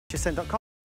HSN.com.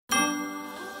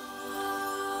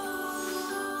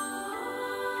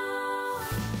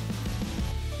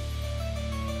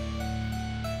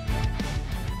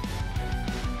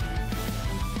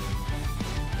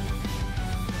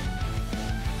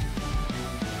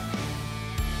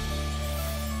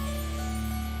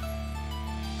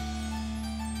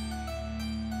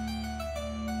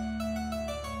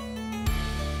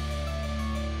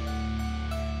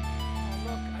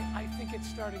 It's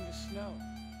starting to snow.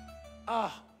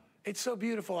 Oh, it's so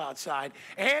beautiful outside,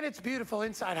 and it's beautiful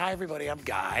inside. Hi, everybody, I'm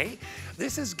Guy.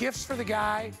 This is Gifts for the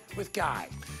Guy with Guy.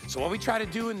 So what we try to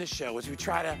do in this show is we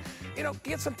try to,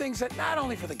 get some things that not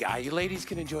only for the guy, you ladies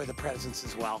can enjoy the presents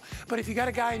as well, but if you got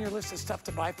a guy in your list of stuff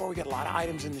to buy for, we got a lot of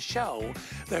items in the show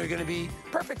that are gonna be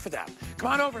perfect for them.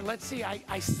 Come on over and let's see. I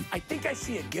think I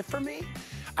see a gift for me.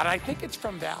 And I think it's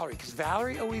from Valerie, because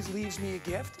Valerie always leaves me a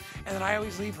gift, and then I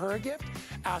always leave her a gift,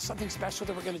 something special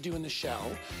that we're gonna do in the show.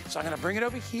 So I'm gonna bring it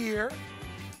over here.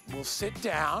 We'll sit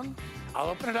down. I'll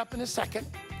open it up in a second,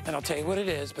 and I'll tell you what it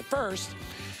is. But first,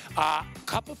 a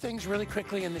couple things really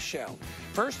quickly in the show.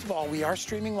 First of all, we are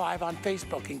streaming live on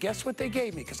Facebook, and guess what they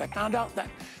gave me? Because I found out that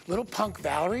little punk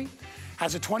Valerie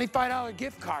has a $25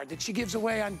 gift card that she gives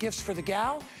away on Gifts for the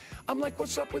Gal. I'm like,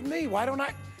 what's up with me? Why don't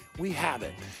I? We have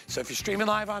it. So if you're streaming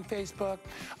live on Facebook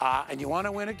and you want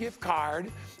to win a gift card,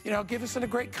 give us a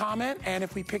great comment, and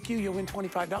if we pick you, you'll win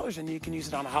 $25 and you can use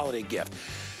it on a holiday gift.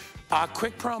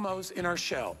 Quick promos in our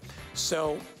show.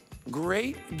 So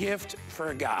great gift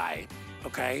for a guy,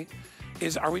 okay,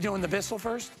 are we doing the Bissell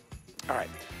first? All right.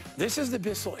 This is the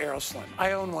Bissell Aero Slim.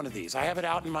 I own one of these. I have it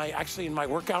out in my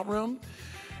workout room.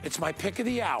 It's my pick of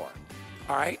the hour,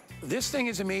 all right? This thing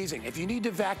is amazing. If you need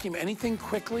to vacuum anything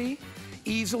quickly,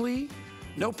 easily,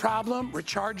 no problem,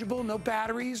 rechargeable, no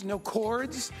batteries, no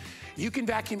cords. You can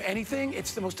vacuum anything.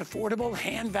 It's the most affordable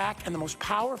hand vac and the most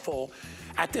powerful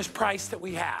at this price that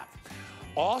we have.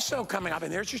 Also coming up,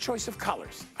 and there's your choice of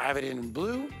colors. I have it in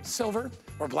blue, silver,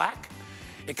 or black.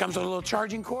 It comes with a little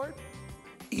charging cord.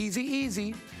 Easy,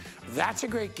 easy. That's a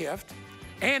great gift.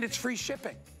 And it's free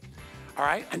shipping. All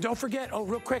right, and don't forget,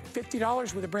 real quick,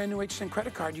 $50 with a brand new HSN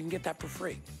credit card. You can get that for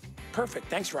free. Perfect,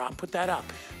 thanks Rob, put that up,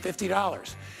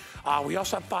 $50. We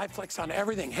also have 5 flex on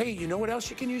everything. Hey, you know what else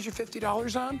you can use your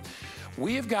 $50 on?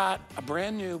 We have got a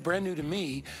brand new to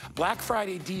me, Black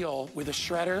Friday deal with a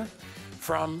shredder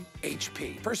from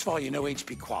HP. First of all, you know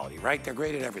HP quality, right? They're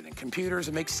great at everything. Computers,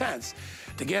 it makes sense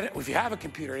to get it, if you have a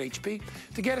computer at HP,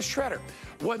 to get a shredder.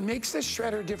 What makes this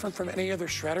shredder different from any other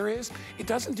shredder is, it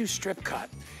doesn't do strip cut,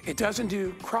 it doesn't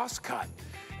do cross cut,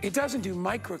 it doesn't do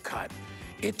micro cut.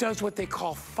 It does what they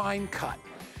call fine cut.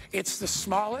 It's the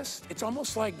smallest, it's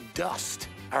almost like dust,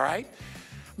 all right?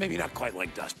 Maybe not quite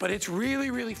like dust, but it's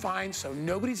really, really fine, so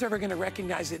nobody's ever gonna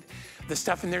recognize it, the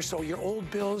stuff in there. So your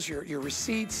old bills, your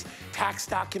receipts, tax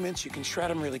documents, you can shred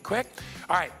them really quick.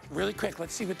 All right, really quick,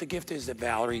 let's see what the gift is that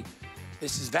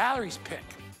this is Valerie's pick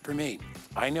for me.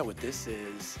 I know what this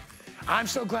is. I'm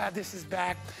so glad this is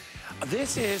back.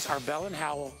 This is our Bell &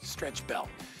 Howell stretch belt.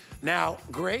 Now,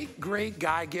 great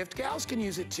guy gift. Gals can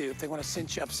use it too if they want to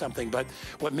cinch up something, but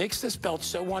what makes this belt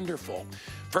so wonderful,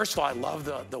 first of all, I love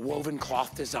the woven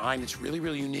cloth design. It's really,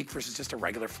 really unique versus just a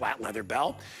regular flat leather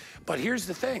belt. But here's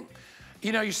the thing.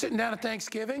 You're sitting down at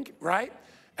Thanksgiving, right?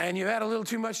 And you've had a little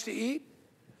too much to eat.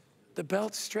 The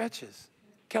belt stretches.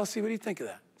 Kelsey, what do you think of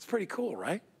that? It's pretty cool,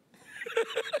 right?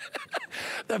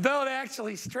 The belt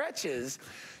actually stretches,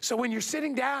 so when you're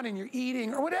sitting down and you're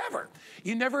eating or whatever,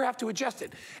 you never have to adjust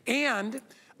it. And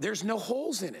there's no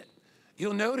holes in it.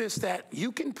 You'll notice that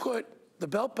you can put the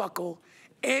belt buckle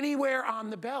anywhere on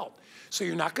the belt, so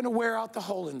you're not gonna wear out the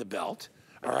hole in the belt,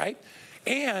 all right?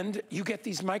 And you get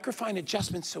these microfine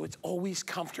adjustments, so it's always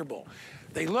comfortable.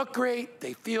 They look great,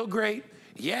 they feel great.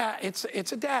 Yeah, it's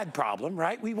a dad problem,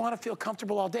 right? We want to feel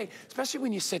comfortable all day, especially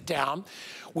when you sit down.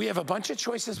 We have a bunch of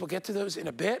choices. We'll get to those in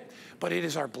a bit, but it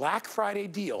is our Black Friday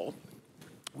deal.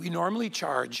 We normally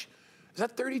charge, is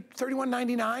that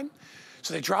 $31.99?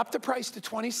 So they dropped the price to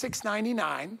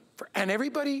 $26.99, and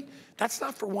everybody, that's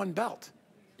not for one belt.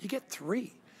 You get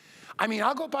 3. I mean,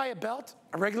 I'll go buy a belt,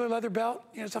 a regular leather belt,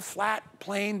 it's a flat,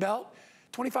 plain belt,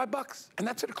 25 bucks, and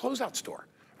that's at a closeout store,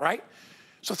 right?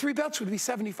 So 3 belts would be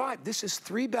 75. This is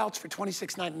 3 belts for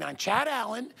 $26.99. Chad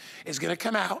Allen is gonna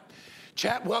come out.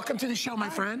 Chad, welcome to the show, my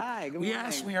friend. Hi, good morning.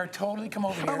 Yes, we are totally come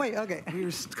over here. Oh, wait, okay. We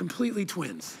are completely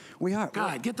twins. We are.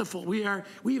 God, get the full, we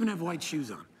even have white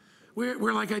shoes on.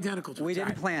 We're like identical twins. We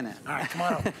didn't plan it. All right, come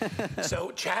on over.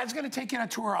 So Chad's gonna take you on a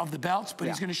tour of the belts, but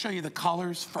he's gonna show you the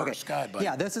colors first. Go ahead, buddy.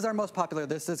 Yeah, this is our most popular.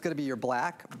 This is gonna be your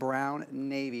black, brown,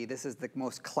 navy. This is the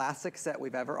most classic set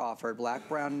we've ever offered. Black,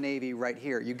 brown, navy right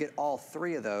here. You get all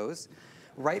 3 of those.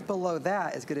 Right below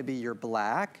that is gonna be your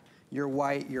black, your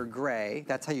white, your gray.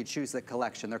 That's how you choose the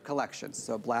collection. They're collections.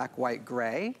 So black, white,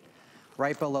 gray.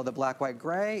 Right below the black, white,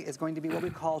 gray is going to be what we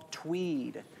call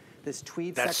tweed. This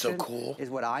tweed section so cool.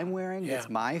 is what I'm wearing. Yeah. It's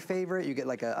my favorite. You get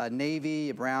like a navy,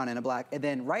 a brown, and a black. And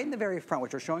then right in the very front,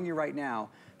 which we're showing you right now,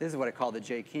 this is what I call the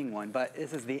J. King one, but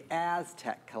this is the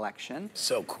Aztec collection.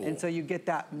 So cool. And so you get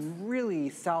that really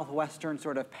Southwestern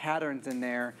sort of patterns in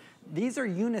there. These are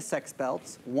unisex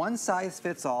belts. One size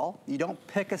fits all. You don't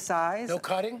pick a size. No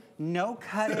cutting? No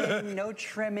cutting, no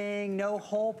trimming, no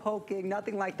hole poking,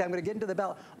 nothing like that. I'm gonna get into the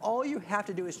belt. All you have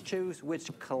to do is choose which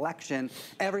collection.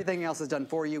 Everything else is done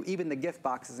for you, even the gift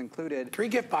box is included. 3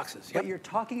 gift boxes, yep. But you're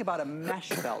talking about a mesh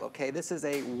belt, okay? This is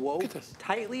a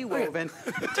tightly woven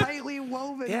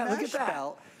Yeah, look mesh at that.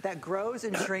 belt that grows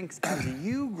and shrinks as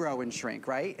you grow and shrink,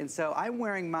 right? And so I'm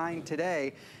wearing mine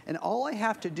today, and all I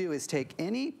have to do is take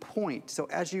any point. So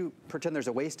as you pretend there's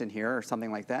a waist in here or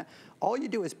something like that, all you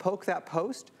do is poke that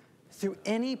post through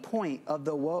any point of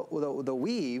the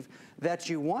weave that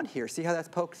you want here. See how that's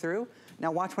poked through?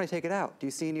 Now watch when I take it out. Do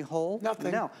you see any hole?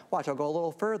 Nothing. No. Watch, I'll go a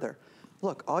little further.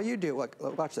 Look, all you do, look,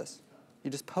 watch this. You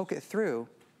just poke it through.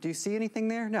 Do you see anything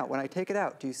there? No. When I take it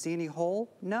out, do you see any hole?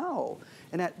 No.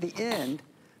 And at the end,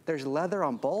 there's leather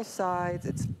on both sides.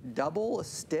 It's double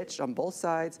stitched on both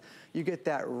sides. You get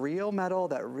that real metal,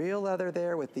 that real leather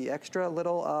there with the extra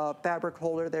little fabric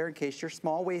holder there in case you're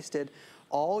small-waisted.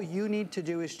 All you need to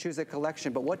do is choose a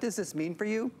collection. But what does this mean for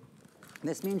you?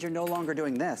 This means you're no longer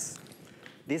doing this.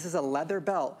 This is a leather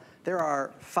belt. There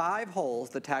are 5 holes.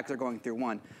 The tags are going through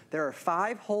 1. There are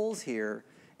 5 holes here.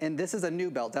 And this is a new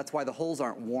belt. That's why the holes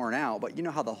aren't worn out. But you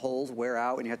know how the holes wear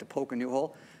out and you have to poke a new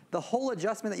hole? The hole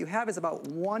adjustment that you have is about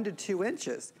 1 to 2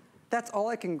 inches. That's all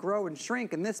I can grow and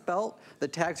shrink. And this belt, the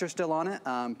tags are still on it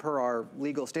per our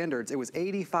legal standards. It was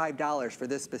 $85 for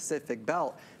this specific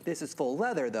belt. This is full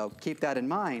leather though, keep that in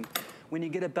mind. When you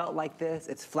get a belt like this,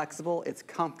 it's flexible, it's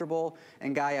comfortable.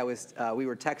 And Guy, we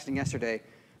were texting yesterday,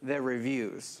 the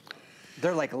reviews.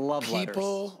 They're like love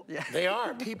letters. They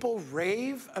are. People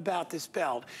rave about this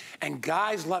belt, and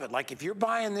guys love it. Like if you're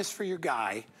buying this for your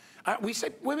guy, we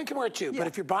said women can wear it too, but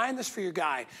if you're buying this for your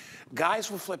guy,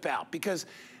 guys will flip out because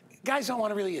guys don't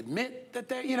want to really admit that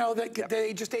they, that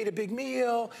they just ate a big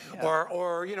meal,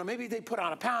 or maybe they put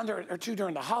on a pound or 2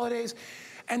 during the holidays,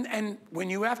 and when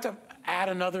you have to add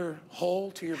another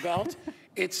hole to your belt,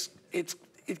 it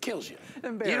kills you.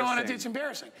 You don't want to do it's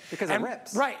embarrassing. Because it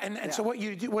rips. Right, and so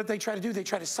what they try to do, they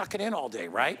try to suck it in all day,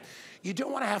 right? You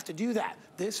don't want to have to do that.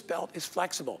 This belt is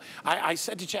flexible. I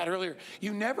said to Chad earlier,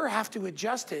 you never have to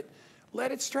adjust it.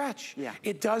 Let it stretch. Yeah.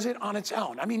 It does it on its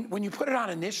own. I mean, when you put it on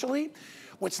initially,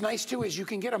 what's nice too is you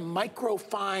can get a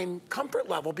micro-fine comfort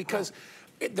level because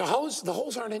the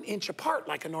holes aren't an inch apart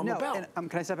like a normal belt. And,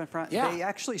 can I step in front? Yeah. They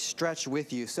actually stretch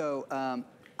with you. So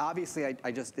obviously,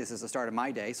 this is the start of my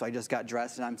day, so I just got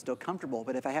dressed and I'm still comfortable.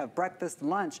 But if I have breakfast,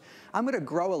 lunch, I'm gonna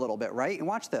grow a little bit, right? And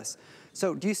watch this.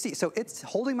 So do you see, so it's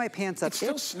holding my pants up. It's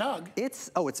still snug.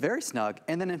 It's very snug.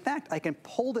 And then in fact, I can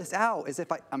pull this out as if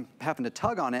I'm having to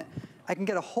tug on it. I can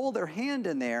get a hold or hand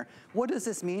in there. What does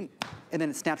this mean? And then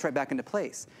it snaps right back into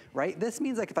place, right? This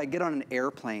means like if I get on an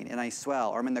airplane and I swell,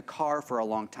 or I'm in the car for a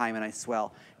long time and I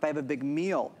swell, if I have a big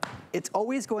meal, it's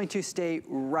always going to stay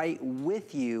right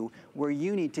with you where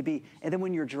you need to be. And then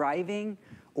when you're driving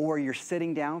or you're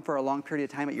sitting down for a long period of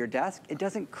time at your desk, it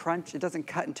doesn't crunch, it doesn't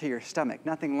cut into your stomach,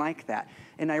 nothing like that.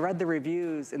 And I read the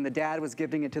reviews and the dad was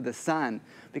giving it to the son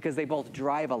because they both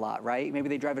drive a lot, right? Maybe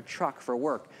they drive a truck for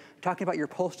work. Talking about your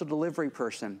postal delivery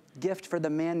person, gift for the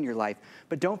man in your life.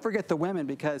 But don't forget the women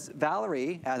because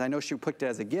Valerie, as I know she picked it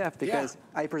as a gift because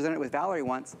I presented it with Valerie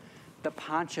once, the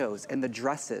ponchos and the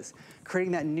dresses,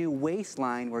 creating that new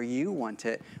waistline where you want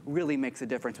it really makes a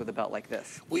difference with a belt like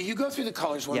this. Will you go through the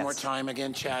colors one more time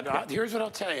again, Chad? Here's what I'll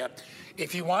tell you.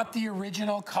 If you want the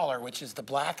original color, which is the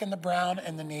black and the brown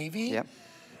and the navy,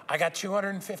 I got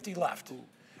 250 left.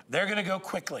 They're gonna go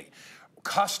quickly.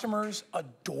 Customers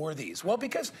adore these. Well,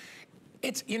 because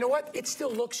it's, you know what? It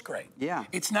still looks great. Yeah.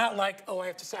 It's not like, oh, I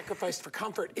have to sacrifice for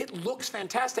comfort. It looks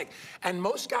fantastic. And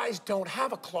most guys don't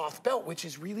have a cloth belt, which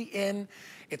is really in.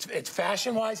 It's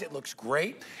fashion-wise, it looks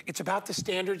great. It's about the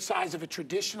standard size of a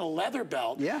traditional leather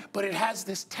belt, but it has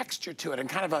this texture to it and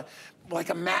kind of like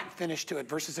a matte finish to it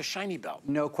versus a shiny belt.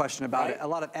 No question about it. A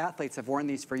lot of athletes have worn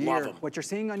these for years. What you're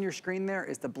seeing on your screen there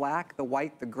is the black, the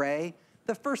white, the gray.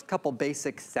 The first couple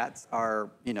basic sets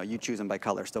are, you choose them by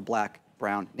color. So black,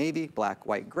 brown, navy, black,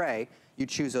 white, gray. You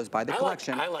choose those by the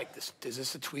collection. I like this. Is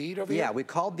this a tweed over here? Yeah, we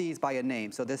called these by a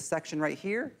name. So this section right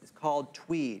here is called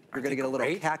tweed. You're gonna get a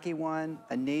little khaki one,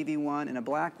 a navy one, and a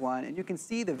black one. And you can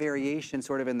see the variation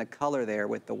sort of in the color there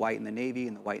with the white and the navy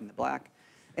and the white and the black.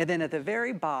 And then at the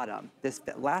very bottom, this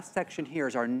last section here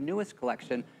is our newest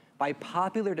collection by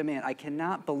popular demand. I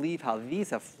cannot believe how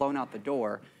these have flown out the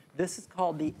door. This is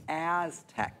called the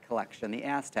Aztec collection, the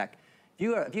Aztec.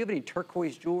 If you have any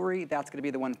turquoise jewelry, that's going to be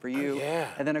the one for you. Oh, yeah.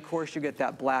 And then, of course, you get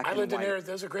that black and white. I lived in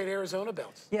Arizona. Those are great Arizona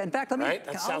belts. Yeah, in fact, let me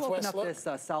I'll open up this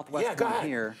Southwest one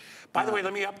here. By the way,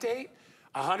 let me update.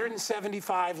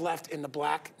 175 left in the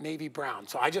black, navy, brown.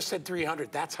 So I just said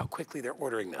 300. That's how quickly they're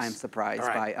ordering this. I'm surprised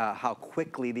by how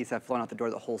quickly these have flown out the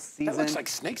door the whole season. That looks like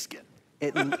snakeskin.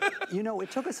 You know, it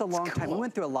took us a long time. We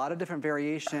went through a lot of different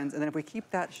variations. And then if we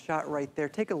keep that shot right there,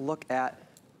 take a look at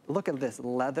this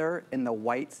leather and the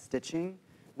white stitching.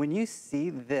 When you see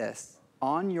this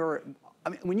on your,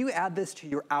 when you add this to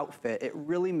your outfit, it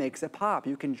really makes it pop.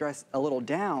 You can dress a little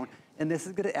down, and this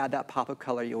is gonna add that pop of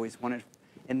color you always wanted.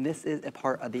 And this is a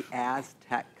part of the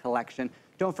Aztec collection.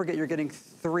 Don't forget you're getting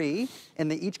 3,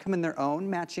 and they each come in their own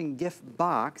matching gift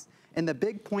box. And the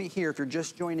big point here, if you're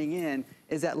just joining in,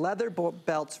 is that leather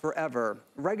belts forever,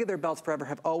 regular belts forever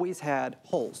have always had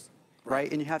holes,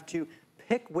 right? And you have to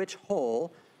pick which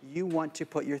hole you want to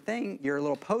put your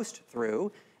little post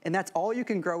through, and that's all you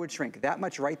can grow and shrink, that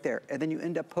much right there. And then you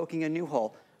end up poking a new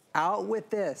hole. Out with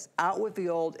this, out with the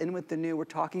old, in with the new. We're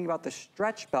talking about the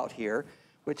stretch belt here,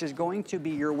 which is going to be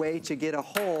your way to get a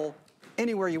hole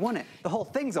anywhere you want it. The whole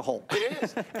thing's a hole. It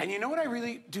is. And you know what I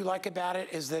really do like about it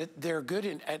is that they're good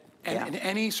in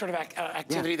any sort of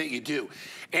activity that you do.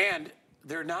 And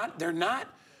they're not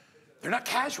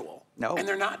casual. No. And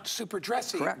they're not super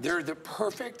dressy. Correct. They're the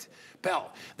perfect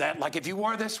belt. That, like, if you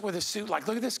wore this with a suit, like,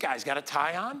 look at this guy, he's got a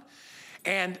tie on.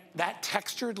 And that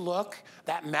textured look,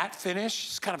 that matte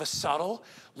finish, is kind of a subtle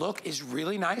look, is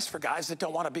really nice for guys that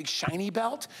don't want a big shiny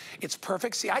belt. It's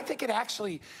perfect. See, I think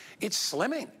it's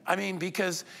slimming. I mean,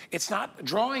 because it's not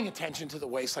drawing attention to the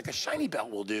waist like a shiny belt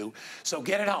will do. So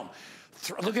get it home.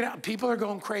 Look at it. People are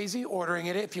going crazy ordering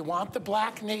it. If you want the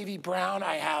black, navy, brown,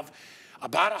 I have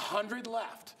about 100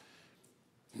 left.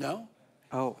 No?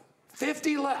 Oh.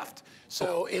 50 left.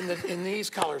 So in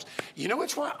these colors. You know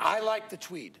which one? I like the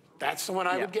tweed. That's the one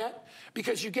I would get,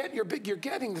 because you're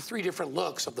getting the 3 different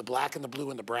looks of the black and the blue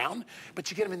and the brown,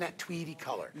 but you get them in that tweedy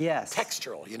color. Yes.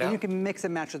 Textural, you know? And you can mix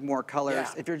and match with more colors.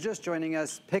 Yeah. If you're just joining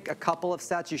us, pick a couple of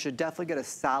sets. You should definitely get a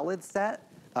solid set,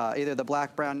 either the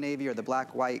black, brown, navy, or the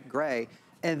black, white, gray,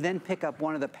 and then pick up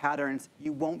one of the patterns.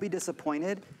 You won't be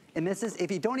disappointed. And this is, if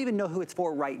you don't even know who it's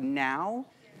for right now,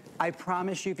 I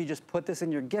promise you, if you just put this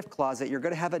in your gift closet, you're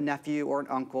gonna have a nephew or an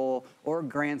uncle or a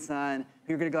grandson who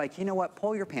you're gonna go like, you know what,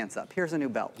 pull your pants up. Here's a new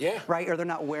belt. Yeah. Right? Or they're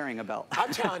not wearing a belt.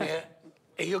 I'm telling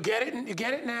you, you get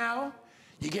it now.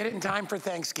 You get it in time for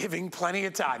Thanksgiving, plenty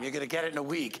of time. You're gonna get it in a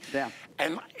week. Yeah.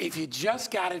 And if you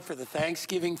just got it for the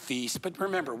Thanksgiving feast, but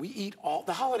remember, we eat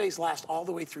the holidays last all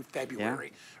the way through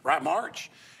February, right?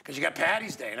 March, because you got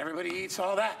Patty's Day and everybody eats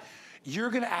all that.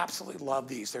 You're gonna absolutely love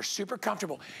these. They're super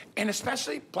comfortable. And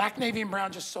especially black, navy, and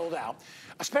brown just sold out.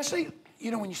 Especially,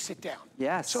 you know, when you sit down.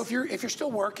 Yes. So if you're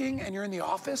still working and you're in the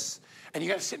office and you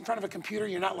gotta sit in front of a computer,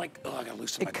 you're not like, oh, I gotta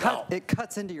loosen my belt. It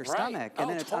cuts into your stomach, and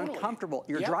then it's totally uncomfortable.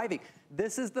 You're driving.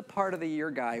 This is the part of the year,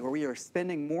 Guy, where we are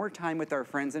spending more time with our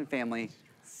friends and family,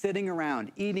 sitting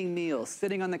around, eating meals,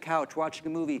 sitting on the couch, watching a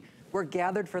movie. We're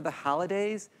gathered for the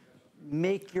holidays.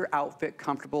 Make your outfit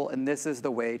comfortable, and this is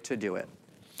the way to do it.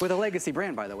 With a legacy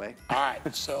brand, by the way. All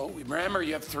right, so remember,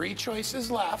 you have 3 choices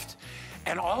left,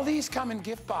 and all these come in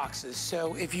gift boxes.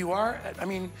 So if you are, I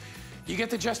mean, you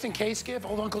get the just in case gift.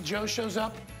 Old Uncle Joe shows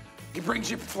up, he brings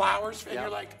you flowers, and you're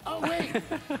like, oh, wait.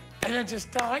 And then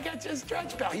I got just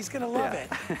stretch belt. He's gonna love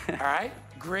it. All right,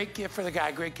 great gift for the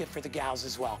guy, great gift for the gals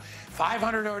as well.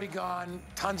 500 already gone,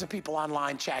 tons of people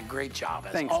online. Chad, great job,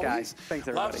 as Thanks, always. guys. Thanks,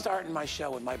 everybody. Love starting my show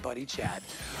with my buddy, Chad.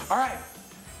 All right,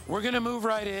 we're gonna move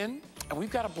right in. And we've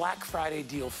got a Black Friday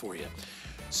deal for you.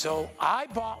 So I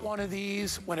bought one of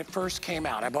these when it first came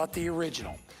out. I bought the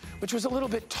original, which was a little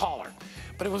bit taller,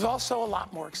 but it was also a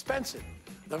lot more expensive.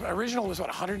 The original was, what,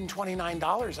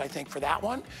 $129, I think, for that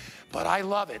one, but I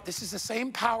love it. This is the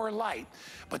same power light,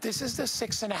 but this is the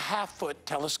 6.5-foot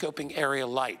telescoping area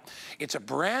light. It's a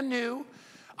brand new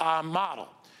model,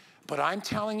 but I'm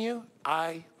telling you,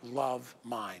 I love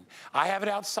mine. I have it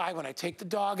outside. When I take the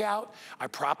dog out, I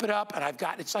prop it up, and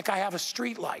it's like I have a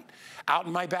street light out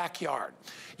in my backyard.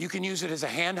 You can use it as a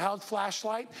handheld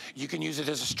flashlight. You can use it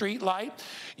as a street light.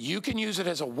 You can use it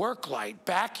as a work light,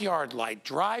 backyard light,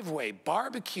 driveway,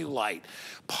 barbecue light,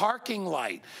 parking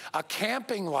light, a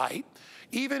camping light.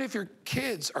 Even if your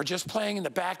kids are just playing in the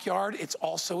backyard, it's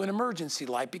also an emergency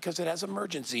light because it has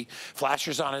emergency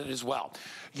flashers on it as well.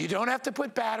 You don't have to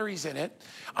put batteries in it.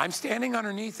 I'm standing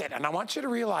underneath it, and I want you to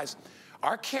realize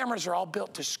our cameras are all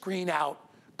built to screen out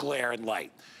glare and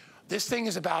light. This thing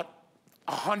is about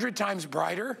 100 times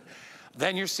brighter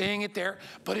than you're seeing it there,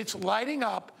 but it's lighting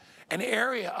up an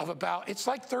area of about, it's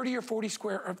like 30 or 40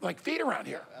 square feet around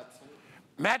here.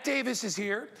 Matt Davis is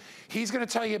here. He's going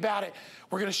to tell you about it.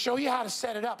 We're going to show you how to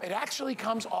set it up. It actually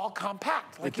comes all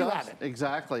compact, like you have it.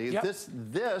 Exactly. Yep.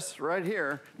 This right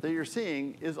here that you're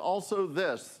seeing is also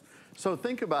this. So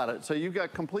think about it. So you've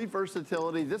got complete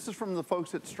versatility. This is from the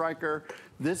folks at Stryker.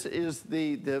 This is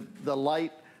the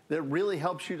light that really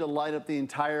helps you to light up the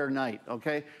entire night,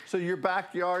 okay? So your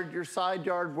backyard, your side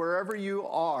yard, wherever you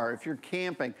are, if you're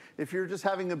camping, if you're just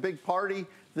having a big party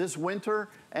this winter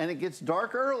and it gets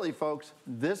dark early, folks,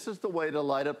 this is the way to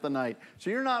light up the night. So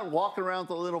you're not walking around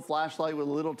with a little flashlight with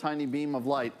a little tiny beam of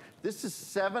light. This is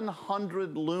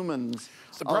 700 lumens.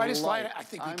 It's the brightest light I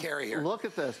think we carry here. Look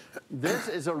at this. This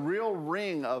is a real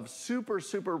ring of super,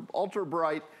 super ultra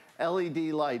bright LED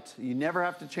lights. You never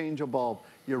have to change a bulb.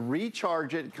 You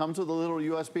recharge it. It comes with a little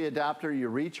USB adapter. You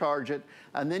recharge it,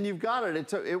 and then you've got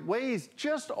it. It weighs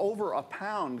just over a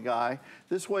pound, Guy.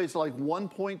 This weighs like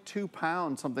 1.2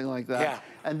 pounds, something like that. Yeah.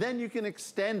 And then you can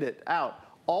extend it out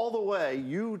all the way.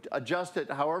 You adjust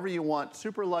it however you want.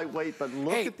 Super lightweight, but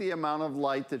look at the amount of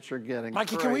light that you're getting.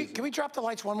 Mikey, can we drop the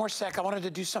lights one more sec? I wanted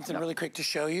to do something really quick to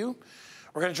show you.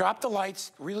 We're gonna drop the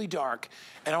lights really dark,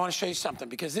 and I wanna show you something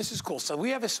because this is cool. So we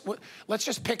have let's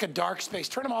just pick a dark space.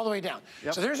 Turn them all the way down.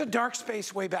 Yep. So there's a dark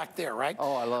space way back there, right?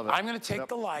 Oh, I love it. I'm gonna take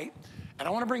the light, and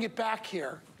I wanna bring it back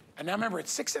here. And now remember,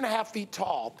 it's 6.5 feet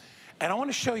tall, and I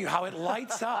wanna show you how it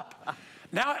lights up.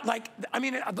 Now,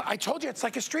 I told you, it's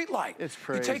like a street light. It's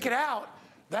crazy. You take it out,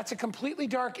 that's a completely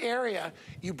dark area.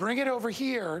 You bring it over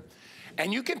here,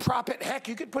 and you can prop it. Heck,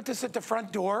 you could put this at the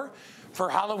front door for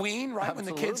Halloween, right?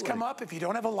 Absolutely. When the kids come up, if you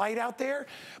don't have a light out there.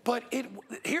 But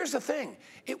here's the thing.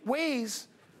 It weighs,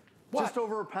 what? Just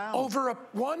over a pound. Over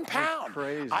 1 pound. That's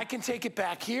crazy. I can take it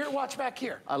back here. Watch back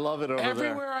here. I love it over there.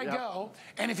 Everywhere I go.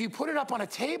 And if you put it up on a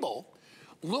table,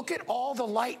 look at all the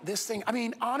light this thing,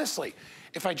 honestly,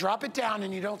 if I drop it down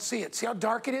and you don't see it, see how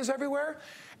dark it is everywhere?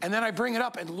 And then I bring it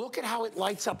up and look at how it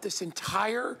lights up this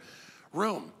entire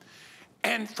room.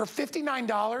 And for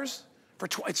 $59,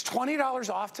 it's $20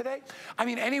 off today.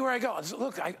 Anywhere I go,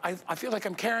 look, I feel like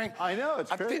I'm carrying. I know,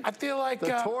 it's crazy. I feel like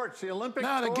the torch, the Olympic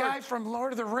torch. No, the guy from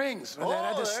Lord of the Rings. Oh,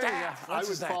 that had the staff. I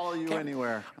would follow you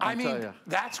anywhere. I'll tell you.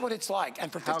 That's what it's like.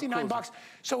 And for 59 bucks,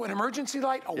 so an emergency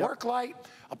light, a work light,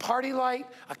 a party light,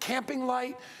 a camping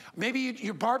light. Maybe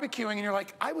you're barbecuing and you're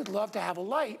like, I would love to have a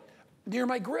light near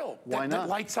my grill that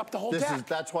lights up the whole deck.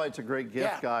 That's why it's a great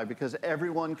gift, Guy, because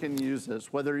everyone can use this.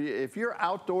 If you're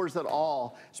outdoors at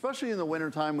all, especially in the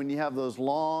wintertime when you have those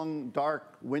long,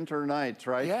 dark winter nights,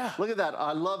 right? Yeah. Look at that.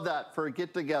 I love that for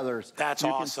get-togethers. That's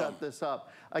awesome. awesome. You can set this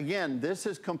up. Again, this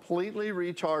is completely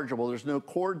rechargeable. There's no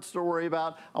cords to worry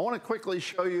about. I want to quickly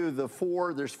show you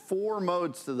there's 4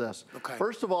 modes to this. Okay.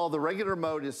 First of all, the regular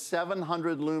mode is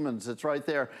 700 lumens. It's right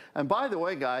there. And by the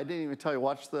way, Guy, I didn't even tell you,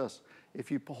 watch this. If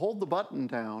you hold the button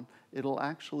down, it'll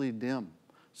actually dim.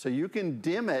 So you can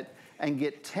dim it and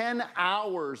get 10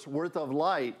 hours worth of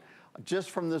light just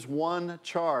from this one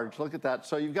charge. Look at that.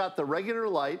 So you've got the regular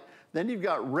light, then you've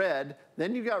got red,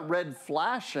 then you've got red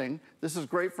flashing. This is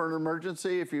great for an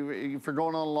emergency if you're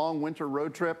going on a long winter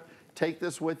road trip. Take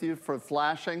this with you for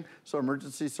flashing so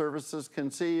emergency services can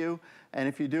see you. And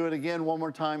if you do it again one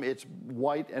more time, it's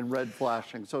white and red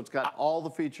flashing. So it's got all the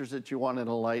features that you want in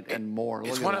a light and more.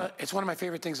 It's one of my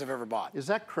favorite things I've ever bought. Is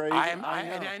that crazy?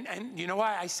 And you know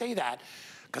why I say that?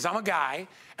 Because I'm a guy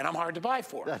and I'm hard to buy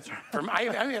for. That's right. I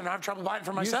don't have trouble buying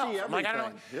for myself. You see everything. I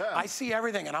don't know. Yeah. I see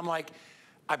everything, and I'm like,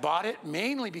 I bought it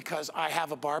mainly because I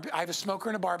have a smoker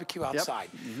and a barbecue outside.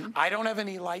 Yep. I don't have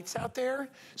any lights out there,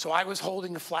 so I was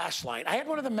holding a flashlight. I had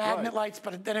one of the magnet lights,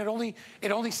 but then it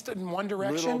only stood in one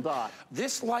direction. Little dot.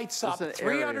 This lights up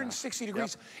 360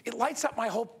 degrees. Yep. It lights up my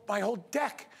whole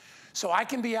deck. So I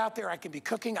can be out there, I can be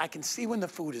cooking, I can see when the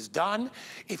food is done.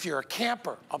 If you're a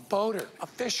camper, a boater, a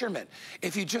fisherman,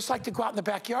 if you just like to go out in the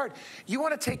backyard, you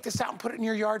want to take this out and put it in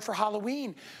your yard for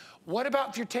Halloween. What about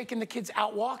if you're taking the kids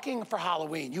out walking for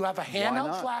Halloween? You have a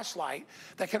handheld flashlight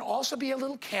that can also be a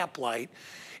little camp light.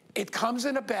 It comes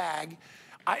in a bag.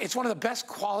 It's one of the best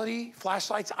quality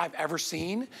flashlights I've ever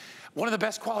seen. One of the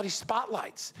best quality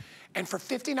spotlights. And for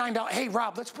 $59, hey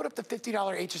Rob, let's put up the $50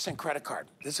 HSN credit card.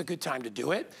 This is a good time to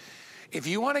do it. If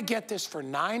you want to get this for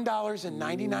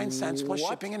 $9.99 plus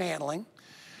shipping and handling,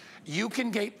 you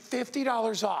can get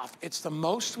 $50 off. It's the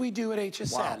most we do at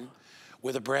HSN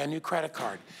with a brand new credit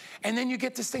card. And then you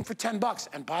get this thing for 10 bucks.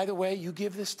 And by the way, you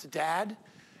give this to dad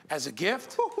as a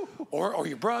gift or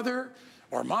your brother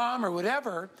or mom or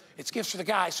whatever. It's gifts for the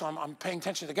guys, so I'm paying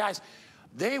attention to the guys.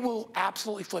 They will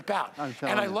absolutely flip out.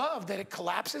 And I love that it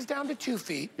collapses down to 2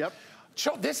 feet. Yep.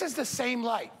 So this is the same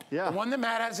light. Yeah. The one that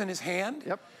Matt has in his hand.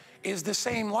 Yep. Is the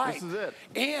same light. This is it.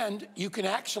 And you can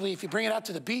actually, if you bring it out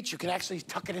to the beach, you can actually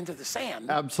tuck it into the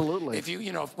sand. Absolutely. If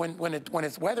you know, when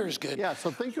its weather is good. Yeah, so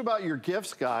think about your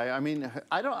gifts, Guy. I mean,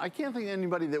 I can't think of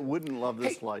anybody that wouldn't love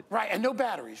this light. Right, and no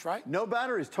batteries, right? No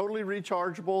batteries, totally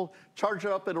rechargeable. Charge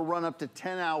it up, it'll run up to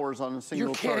 10 hours on a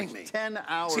single charge. You're kidding me. 10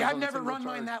 hours. See, I've never run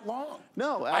mine that long.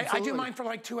 No, absolutely. I do mine for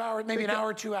like 2 hours, maybe an hour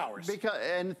or 2 hours.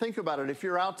 And think about it, if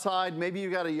you're outside, maybe you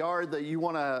got a yard that you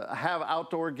want to have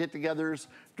outdoor get-togethers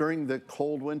during the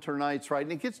cold winter nights, right?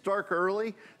 And it gets dark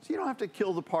early, so you don't have to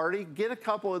kill the party. Get a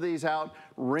couple of these out,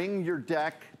 ring your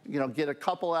deck, you know, get a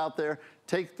couple out there.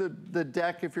 Take the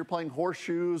deck if you're playing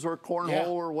horseshoes or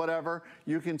cornhole or whatever.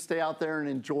 You can stay out there and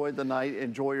enjoy the night,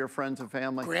 enjoy your friends and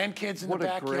family. Grandkids in the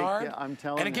backyard. Yeah, I'm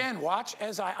telling you. And again, watch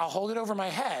as I'll hold it over my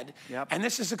head. Yep. And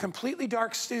this is a completely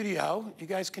dark studio. You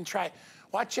guys can try it.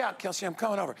 Watch out, Kelsey, I'm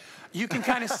coming over. You can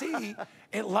kind of see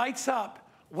it lights up.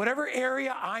 Whatever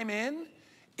area I'm in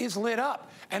is lit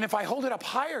up. And if I hold it up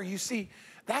higher, you see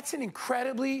that's an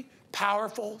incredibly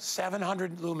powerful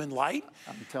 700 lumen light.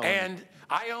 I'm telling you. And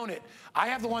I own it. I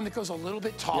have the one that goes a little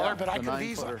bit taller, but I could have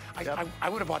easily, I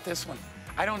would have bought this one.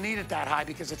 I don't need it that high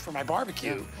because it's for my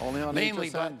barbecue. Yeah, only on mainly,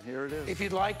 HSN. but here it is. If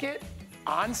you'd like it,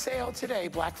 on sale today,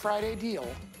 Black Friday deal,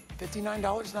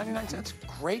 $59.99.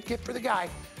 Great gift for the guy.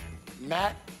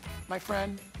 Matt, my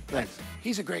friend, thanks.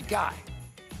 He's a great guy.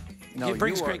 No, he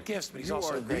brings great gifts, but he's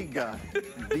also a great guy.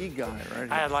 The guy, right here.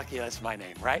 I had lucky, that's my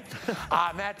name, right?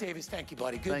 Matt Davis, thank you,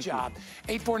 buddy. Good job.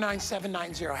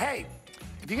 849-790. Hey,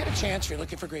 if you get a chance, you're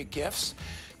looking for great gifts,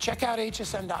 check out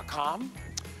hsn.com.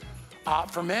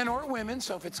 For men or women,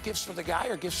 so if it's gifts for the guy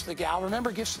or gifts for the gal,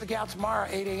 remember Gifts for the Gal tomorrow,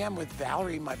 8 a.m. with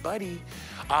Valerie, my buddy.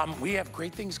 We have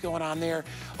great things going on there.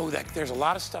 Oh, there's a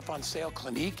lot of stuff on sale.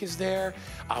 Clinique is there.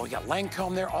 We got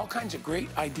Lancome there, all kinds of great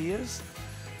ideas.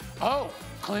 Oh,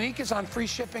 Clinique is on free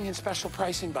shipping and special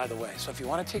pricing, by the way. So if you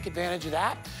want to take advantage of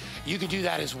that, you could do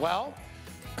that as well.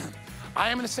 I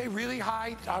am going to say really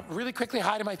quickly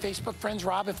hi to my Facebook friends,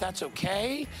 Rob, if that's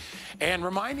okay. And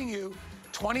reminding you,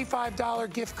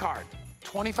 $25 gift card.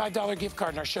 $25 gift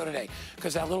card in our show today,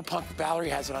 because that little punk Valerie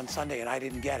has it on Sunday and I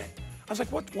didn't get it. I was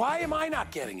like, what? Why am I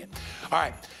not getting it? All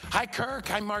right. Hi, Kirk.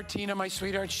 Hi, Martina, my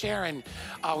sweetheart, Sharon.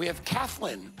 We have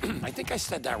Kathleen. I think I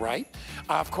said that right.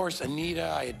 Of course, Anita,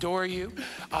 I adore you.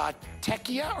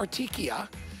 Tekia or Tikia.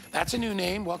 That's a new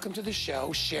name. Welcome to the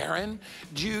show. Sharon,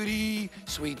 Judy,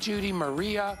 sweet Judy,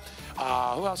 Maria.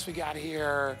 Who else we got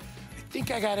here? I think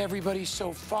I got everybody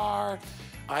so far.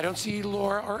 I don't see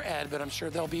Laura or Ed, but I'm sure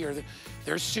they'll be here.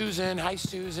 There's Susan. Hi,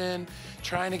 Susan.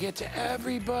 Trying to get to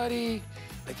everybody.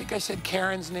 I think I said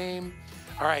Karen's name.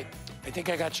 All right, I think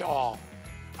I got you all.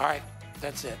 All right,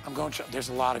 that's it. I'm going, there's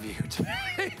a lot of you here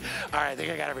today. All right, I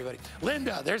think I got everybody.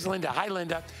 Linda, there's Linda. Hi,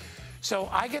 Linda. So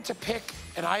I get to pick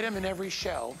an item in every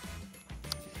show,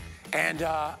 and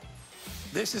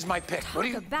this is my pick.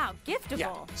 Talk about giftable.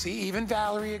 Yeah, see, even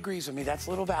Valerie agrees with me. That's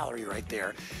little Valerie right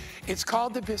there. It's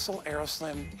called the Bissell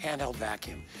AeroSlim handheld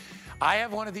vacuum. I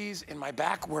have one of these in my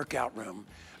back workout room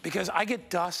because I get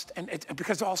dust, and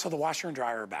because also the washer and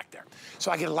dryer are back there.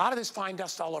 So I get a lot of this fine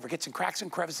dust all over, get some cracks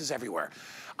and crevices everywhere.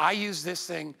 I use this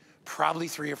thing probably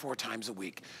 3 or 4 times a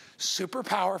week. Super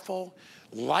powerful,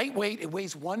 lightweight, it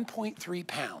weighs 1.3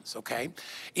 pounds, okay?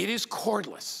 It is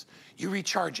cordless. You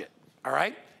recharge it, all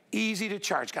right? Easy to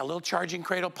charge. Got a little charging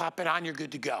cradle, pop it on, you're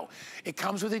good to go. It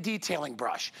comes with a detailing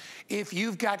brush. If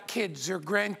you've got kids or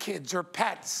grandkids or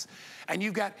pets, and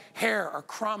you've got hair or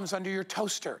crumbs under your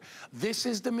toaster, this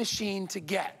is the machine to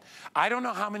get. I don't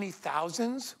know how many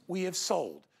thousands we have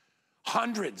sold.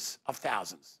 Hundreds of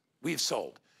thousands we have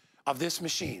sold of this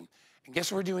machine. And guess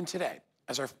what we're doing today?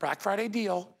 As our Black Friday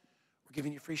deal, we're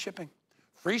giving you free shipping.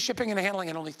 Free shipping and handling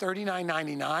at only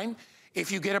 $39.99.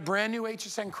 If you get a brand new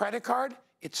HSN credit card,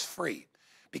 it's free,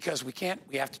 because we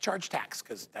have to charge tax,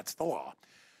 because that's the law.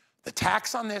 The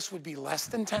tax on this would be less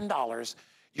than $10.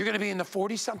 You're gonna be in the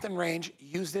 40-something range.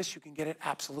 Use this, you can get it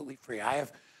absolutely free. I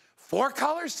have 4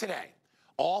 colors today,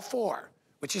 all 4,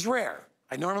 which is rare.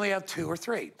 I normally have 2 or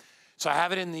 3. So I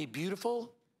have it in the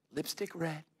beautiful lipstick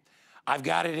red. I've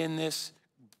got it in this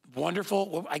wonderful,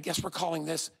 well, I guess we're calling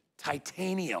this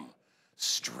titanium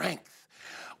strength.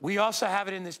 We also have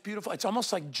it in this beautiful, it's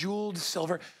almost like jeweled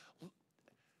silver.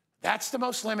 That's the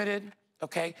most limited,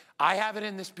 okay? I have it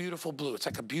in this beautiful blue. It's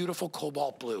like a beautiful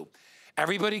cobalt blue.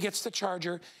 Everybody gets the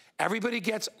charger. Everybody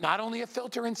gets not only a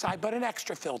filter inside, but an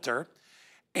extra filter.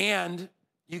 And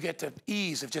you get the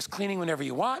ease of just cleaning whenever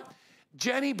you want.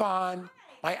 Jenny Bond,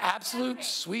 my absolute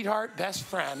sweetheart, best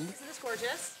friend. Isn't this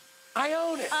gorgeous? I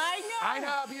own it. I know. I know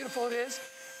how beautiful it is.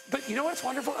 But you know what's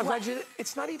wonderful? I'm glad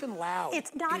it's not even loud.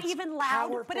 It's not even loud,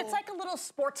 powerful. but it's like a little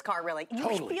sports car, really. You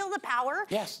Totally. feel the power.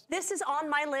 Yes. This is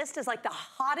on my list as like the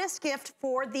hottest gift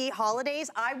for the holidays.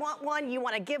 I want one, you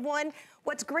want to give one.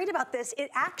 What's great about this,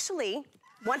 it actually,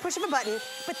 one push of a button,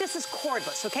 but this is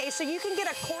cordless, okay? So you can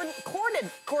get a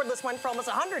cordless one for almost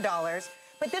 $100,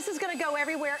 but this is gonna go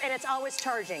everywhere and it's always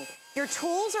charging. Your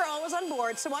tools are always on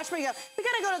board, so watch where you go. We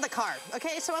gotta go to the car,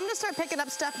 okay? So I'm gonna start picking up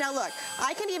stuff. Now look,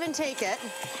 I can even take it.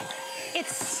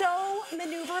 It's so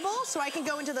maneuverable, so I can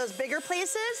go into those bigger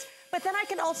places, but then I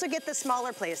can also get the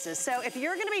smaller places. So if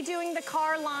you're gonna be doing the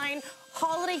car line,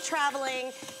 holiday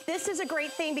traveling, this is a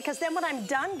great thing because then when I'm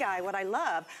done, Guy, what I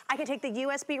love, I can take the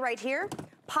USB right here,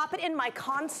 pop it in my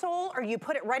console, or you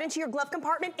put it right into your glove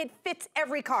compartment. It fits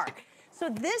every car. So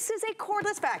this is a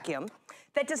cordless vacuum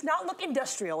that does not look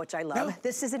industrial, which I love. No.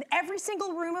 This is in every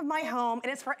single room of my home,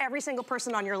 and it's for every single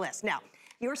person on your list. Now,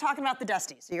 you were talking about the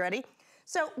dusties. Are you ready?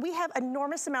 So we have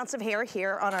enormous amounts of hair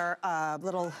here on our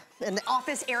in the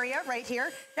office area right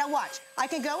here. Now watch, I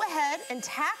can go ahead and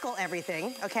tackle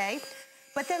everything, okay?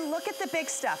 But then look at the big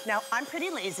stuff. Now, I'm pretty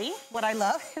lazy. What I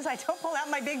love is I don't pull out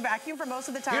my big vacuum for most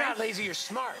of the time. You're not lazy, you're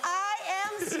smart. I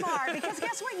am smart, because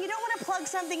guess what? You don't want to plug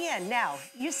something in. Now,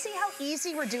 you see how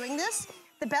easy we're doing this?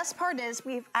 The best part is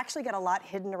we've actually got a lot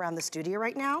hidden around the studio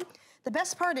right now. The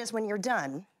best part is when you're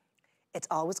done, it's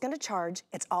always gonna charge.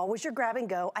 It's always your grab and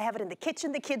go. I have it in the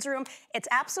kitchen, the kids' room. It's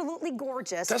absolutely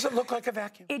gorgeous. Does it look like a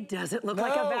vacuum? It doesn't look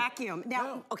like a vacuum.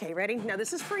 Now, okay, ready? Now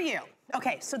this is for you.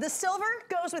 Okay, so the silver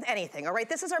goes with anything, all right?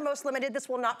 This is our most limited. This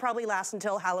will not probably last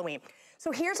until Halloween.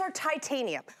 So here's our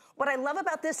titanium. What I love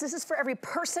about this is for every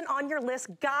person on your list,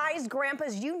 guys,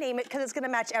 grandpas, you name it, because it's gonna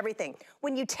match everything.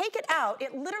 When you take it out,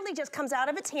 it literally just comes out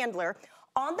of its handler.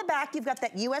 On the back, you've got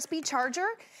that USB charger,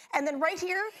 and then right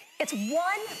here, it's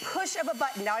one push of a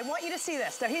button. Now, I want you to see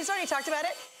this. Now, he's already talked about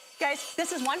it. Guys,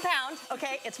 this is 1 pound,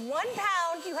 okay? It's 1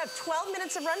 pound. You have 12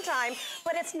 minutes of runtime,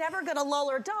 but it's never gonna lull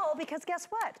or dull because guess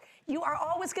what? You are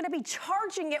always gonna be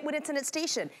charging it when it's in its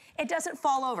station. It doesn't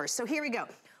fall over. So here we go.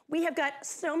 We have got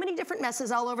so many different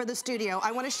messes all over the studio.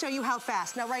 I wanna show you how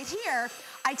fast. Now, right here,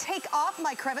 I take off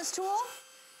my crevice tool.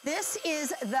 This is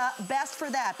the best for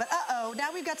that, but uh-oh, now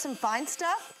we've got some fine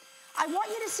stuff. I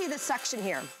want you to see the suction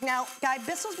here. Now, Guy,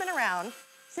 Bissell's been around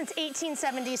since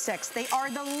 1876. They are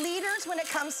the leaders when it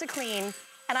comes to clean,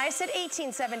 and I said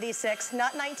 1876,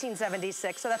 not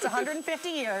 1976, so that's 150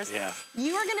 years. Yeah.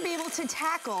 You are gonna be able to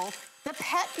tackle the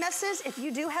pet messes. If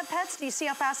you do have pets, do you see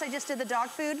how fast I just did the dog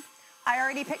food? I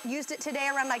already used it today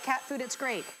around my cat food, it's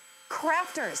great.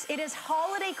 Crafters, it is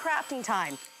holiday crafting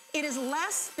time. It is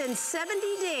less than 70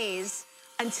 days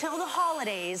until the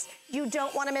holidays. You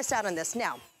don't want to miss out on this.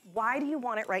 Now, why do you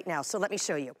want it right now? So let me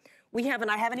show you. We have, and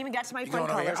I haven't even got to my fun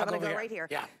colors. I'm going to go right here.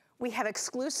 Yeah. We have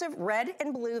exclusive red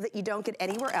and blue that you don't get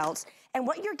anywhere else. And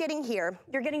what you're getting here,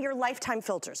 you're getting your lifetime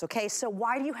filters, okay? So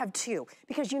why do you have two?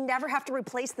 Because you never have to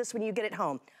replace this when you get it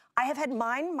home. I have had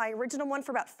mine, my original one,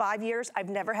 for about 5 years. I've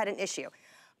never had an issue.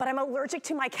 But I'm allergic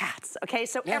to my cats, okay?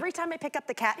 So every time I pick up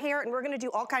the cat hair, and we're gonna do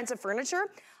all kinds of furniture,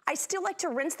 I still like to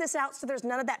rinse this out so there's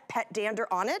none of that pet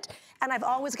dander on it, and I've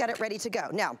always got it ready to go.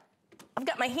 Now, I've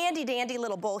got my handy dandy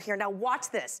little bowl here. Now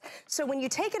watch this. So when you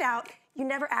take it out, you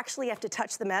never actually have to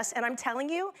touch the mess, and I'm telling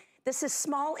you, this is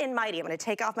small and mighty. I'm gonna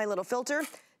take off my little filter,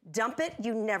 dump it,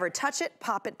 you never touch it,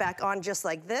 pop it back on just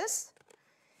like this,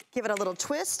 give it a little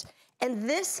twist, and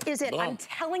this is it. Boom. I'm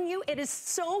telling you, it is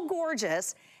so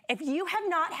gorgeous. If you have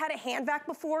not had a hand vac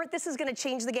before, this is gonna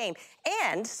change the game.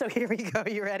 And, so here we go,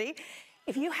 you ready?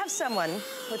 If you have someone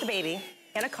with a baby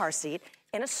in a car seat,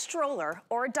 in a stroller,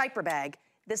 or a diaper bag,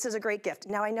 this is a great gift.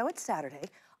 Now, I know it's Saturday.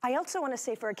 I also wanna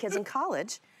say for our kids in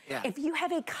college, if you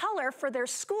have a color for their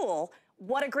school,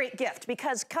 what a great gift.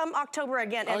 Because come October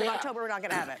again, end of October, we're not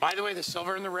gonna have it. By the way, the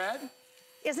silver and the red?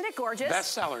 Isn't it gorgeous?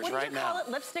 Best sellers right now. What do you call it,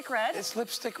 lipstick red? It's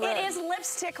lipstick red. It is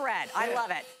lipstick red, I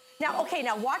love it. Now, okay,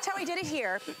 now watch how I did it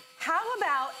here. How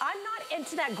about, I'm not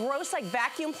into that gross like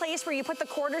vacuum place where you put the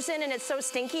quarters in and it's so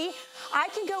stinky. I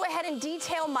can go ahead and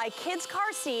detail my kid's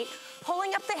car seat,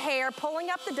 pulling up the hair,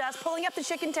 pulling up the dust, pulling up the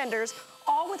chicken tenders,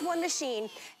 all with one machine.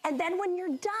 And then when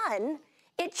you're done,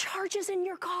 it charges in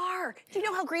your car. Do you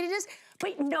know how great it is?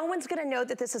 But no one's gonna know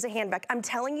that this is a hand vac. I'm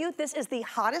telling you, this is the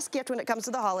hottest gift when it comes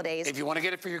to the holidays. If you want to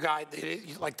get it for your guy,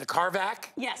 like the car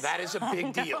vac, yes, that is a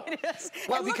big deal. It is.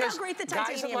 Well, and look because how great the guys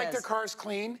titanium that like is. their cars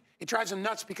clean, it drives them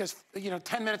nuts because, you know,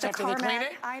 10 minutes The after they clean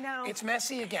Carmack, it, I know. it's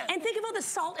messy again. And think of all the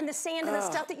salt and the sand and the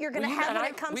stuff that you're gonna have when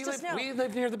it comes to snow. We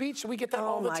live near the beach, so we get that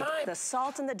all the time. The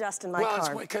salt and the dust in my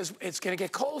car. Well, because it's gonna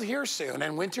get cold here soon,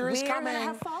 and winter is coming. We're gonna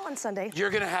have fall on Sunday. You're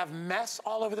gonna have mess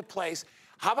all over the place.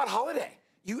 How about holiday?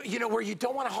 You know, where you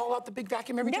don't want to haul out the big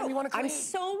vacuum every time you want to clean.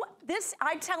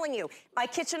 I'm telling you, my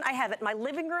kitchen, I have it. My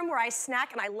living room where I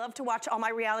snack and I love to watch all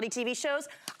my reality TV shows.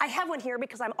 I have one here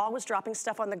because I'm always dropping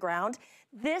stuff on the ground.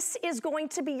 This is going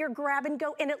to be your grab and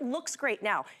go, and it looks great.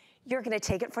 Now, you're gonna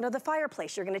take it in front of the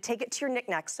fireplace. You're gonna take it to your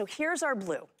knickknacks. So here's our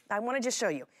blue. I wanna just show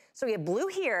you. So we have blue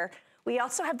here. We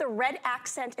also have the red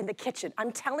accent in the kitchen.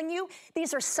 I'm telling you,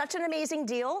 these are such an amazing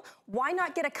deal. Why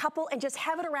not get a couple and just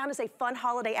have it around as a fun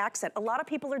holiday accent? A lot of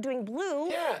people are doing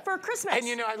blue for Christmas. And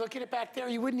you know, I look at it back there,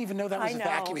 you wouldn't even know that was a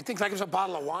vacuum. You'd think like it was a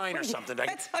bottle of wine or something.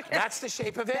 That's the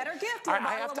shape of it. Better gift than a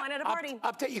bottle of wine at a party.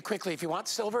 Update you quickly. If you want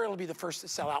silver, it'll be the first to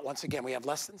sell out once again. We have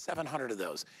less than 700 of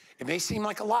those. It may seem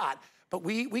like a lot, but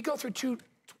we go through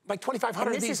like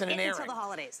 2,500 of these in an airing. Until the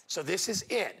holidays. So this is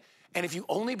it. And if you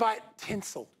only buy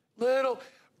tinsel, little,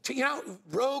 you know,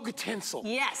 rogue tinsel.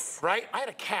 Yes. Right? I had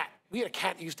a cat. We had a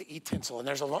cat that used to eat tinsel, and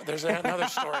there's another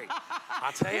story.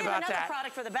 I'll tell you about that. Another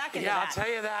product for the back end of that. I'll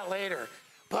tell you that later.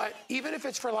 But even if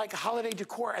it's for like holiday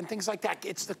decor and things like that,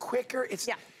 it's the quicker,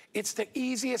 it's the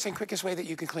easiest and quickest way that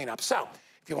you can clean up. So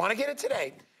if you want to get it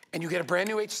today and you get a brand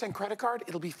new HSN credit card,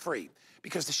 it'll be free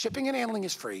because the shipping and handling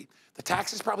is free. The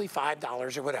tax is probably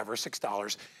 $5 or whatever,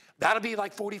 $6. That'll be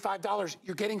like $45.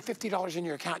 You're getting $50 in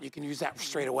your account. You can use that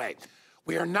straight away.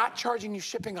 We are not charging you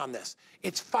shipping on this.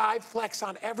 It's 5 flex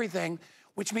on everything,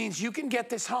 which means you can get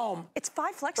this home. It's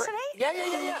 5 flex today?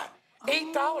 Yeah.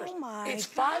 $8. Oh my It's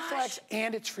 5 flex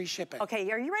and it's free shipping. Okay,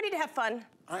 are you ready to have fun?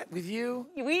 With you,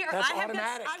 That's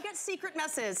automatic. I've got secret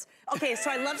messes. Okay, so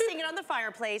I love seeing it on the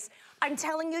fireplace. I'm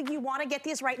telling you, you want to get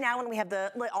these right now when we have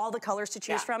all the colors to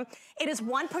choose from. It is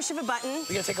one push of a button.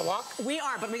 We gonna take a walk? We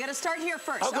are, but we got to start here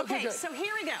first. Oh, okay, good. So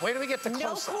here we go. Wait till we get the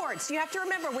close-up. No cords. You have to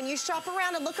remember, when you shop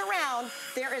around and look around,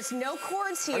 there is no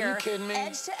cords here. Are you kidding me?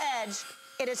 Edge to edge.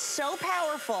 It is so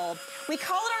powerful. We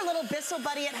call it our little Bissell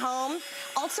buddy at home.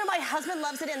 Also, my husband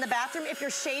loves it in the bathroom. If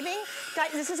you're shaving,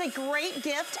 guys, this is a great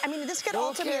gift. I mean, this could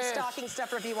also be a stocking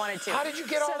stuffer if you wanted to. How did you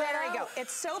get all that So there you go.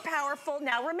 It's so powerful.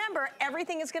 Now remember,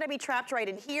 everything is gonna be trapped right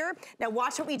in here. Now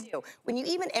watch what we do. When you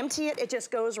even empty it, it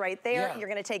just goes right there. Yeah. You're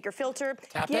gonna take your filter,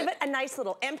 Tap give it a nice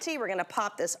little empty. We're gonna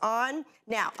pop this on.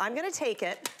 Now, I'm gonna take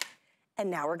it, and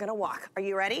now we're gonna walk. Are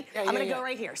you ready? I'm gonna go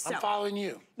right here. So, I'm following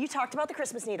you. You talked about the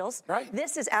Christmas needles. Right.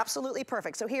 This is absolutely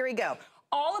perfect. So here we go.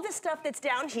 All of the stuff that's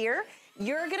down here,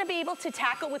 you're gonna be able to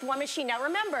tackle with one machine. Now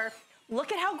remember,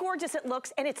 look at how gorgeous it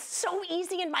looks, and it's so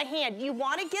easy in my hand. You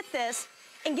wanna get this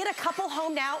and get a couple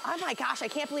home now. Oh my gosh, I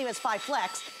can't believe it's 5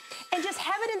 flex. And just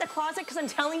have it in the closet, because I'm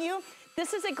telling you,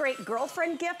 this is a great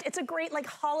girlfriend gift. It's a great like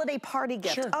holiday party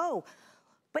gift. Sure. Oh,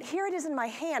 but here it is in my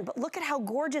hand, but look at how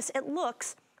gorgeous it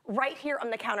looks right here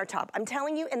on the countertop. I'm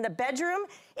telling you, in the bedroom,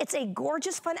 it's a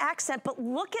gorgeous, fun accent, but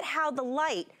look at how the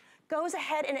light goes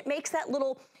ahead and it makes that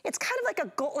little, it's kind of like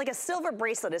a gold, like a silver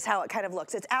bracelet is how it kind of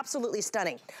looks. It's absolutely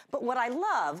stunning. But what I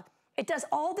love, it does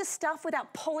all this stuff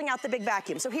without pulling out the big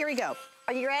vacuum. So here we go.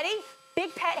 Are you ready?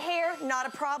 Big pet hair, not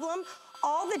a problem.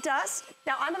 All the dust.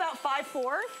 Now I'm about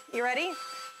 5'4". You ready?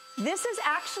 This is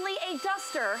actually a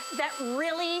duster that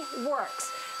really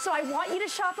works. So I want you to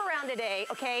shop around today,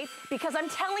 okay? Because I'm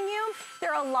telling you,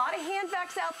 there are a lot of hand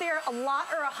vacs out there. A lot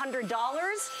are $100.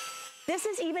 This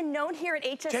is even known here at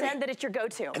HSN that it's your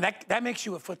go-to. And that makes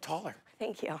you a foot taller.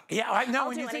 Thank you. Yeah, I know. I'll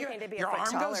when do you think anything to be your a foot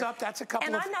arm taller. goes up, that's a couple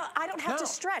of... And I don't have to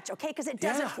stretch, okay? Because it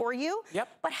does it for you. Yep.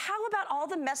 But how about all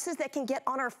the messes that can get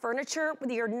on our furniture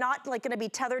when you're not like gonna be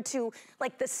tethered to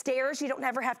like the stairs? You don't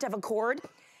ever have to have a cord.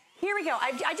 Here we go.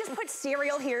 I just put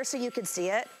cereal here so you can see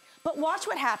it. But watch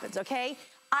what happens, okay?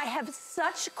 I have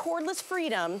such cordless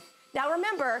freedom. Now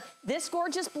remember, this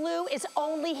gorgeous blue is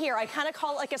only here. I kind of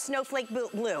call it like a snowflake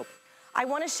blue. I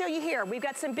want to show you here. We've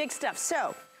got some big stuff.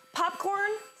 So,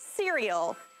 popcorn,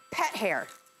 cereal, pet hair.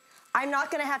 I'm not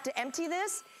going to have to empty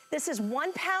this. This is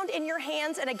 1 pound in your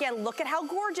hands. And again, look at how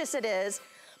gorgeous it is.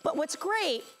 But what's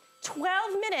great,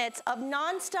 12 minutes of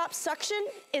nonstop suction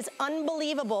is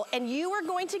unbelievable. And you are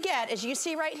going to get, as you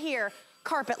see right here,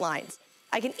 carpet lines.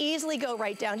 I can easily go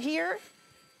right down here.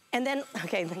 And then,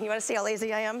 okay, you wanna see how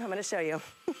lazy I am? I'm gonna show you.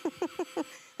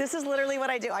 This is literally what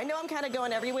I do. I know I'm kind of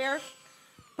going everywhere,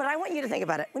 But I want you to think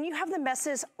about it. When you have the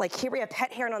messes, like here we have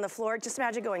pet hair on the floor, just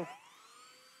imagine going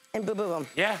and boom, boom, boom.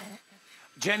 Yeah.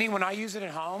 Jenny, when I use it at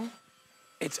home,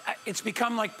 it's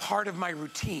become like part of my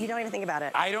routine. You don't even think about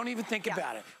it. I don't even think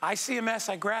about it. I see a mess,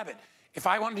 I grab it. If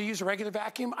I wanted to use a regular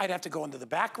vacuum, I'd have to go into the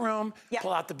back room,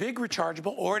 pull out the big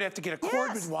rechargeable, or I'd have to get a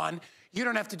cord with one. You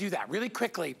don't have to do that. Really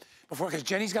quickly, because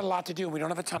Jenny's got a lot to do and we don't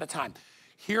have a ton of time.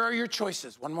 Here are your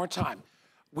choices, one more time.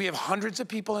 We have hundreds of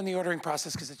people in the ordering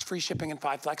process because it's free shipping and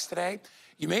 5 flex today.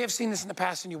 You may have seen this in the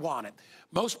past and you want it.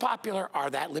 Most popular are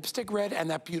that lipstick red and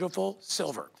that beautiful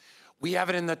silver. We have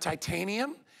it in the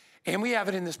titanium, and we have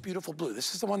it in this beautiful blue.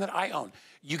 This is the one that I own.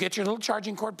 You get your little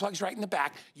charging cord plugs right in the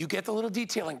back. You get the little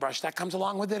detailing brush that comes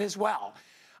along with it as well.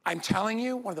 I'm telling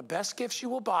you, one of the best gifts you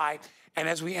will buy. And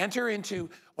as we enter into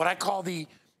what I call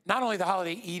not only the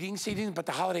holiday eating season, but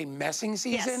the holiday messing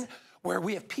season, where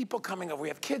we have people coming over, we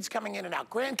have kids coming in and out,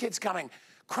 grandkids coming,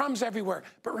 crumbs everywhere.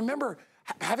 But remember,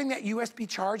 having that USB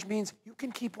charge means you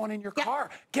can keep one in your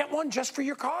car. Get one just for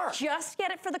your car. Just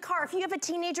get it for the car. If you have a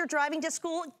teenager driving to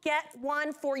school, get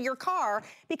one for your car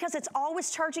because it's always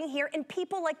charging here and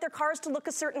people like their cars to look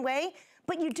a certain way,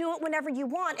 but you do it whenever you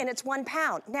want and it's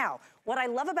 £1. Now, what I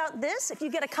love about this, if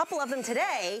you get a couple of them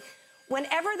today,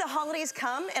 whenever the holidays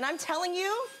come, and I'm telling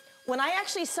you, when I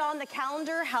actually saw on the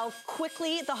calendar how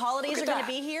quickly the holidays are gonna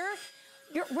be here,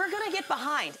 we're gonna get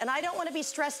behind, and I don't wanna be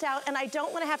stressed out, and I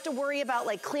don't wanna have to worry about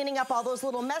like cleaning up all those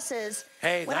little messes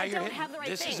when now I you're don't have the right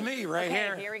thing. This is me right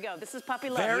here. Here we go. This is puppy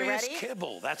love. Various You ready?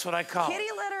 kibble, that's what I call it.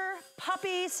 Kitty litter,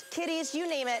 puppies, kitties, you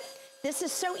name it. This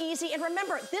is so easy, and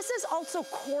remember, this is also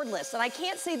cordless, and I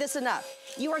can't say this enough.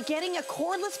 You are getting a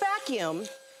cordless vacuum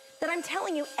that I'm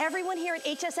telling you, everyone here at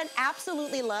HSN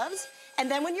absolutely loves, and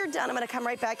then when you're done, I'm gonna come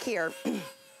right back here.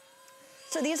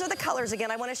 So these are the colors again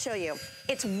I wanna show you.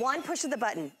 It's one push of the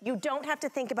button. You don't have to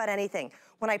think about anything.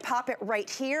 When I pop it right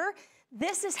here,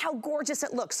 this is how gorgeous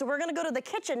it looks. So we're gonna go to the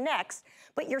kitchen next,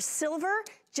 but your silver,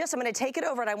 I'm gonna take it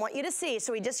over and I want you to see.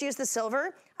 So we just used the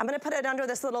silver. I'm gonna put it under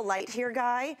this little light here,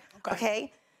 Guy.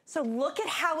 Okay? So look at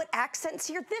how it accents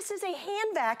here. This is a hand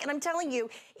vac, and I'm telling you,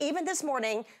 even this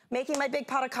morning, making my big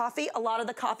pot of coffee, a lot of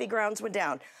the coffee grounds went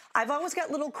down. I've always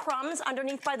got little crumbs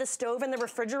underneath by the stove and the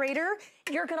refrigerator.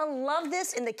 You're gonna love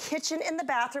this in the kitchen, in the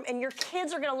bathroom, and your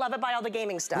kids are gonna love it by all the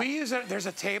gaming stuff. We use it, there's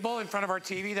a table in front of our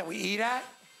TV that we eat at.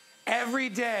 Every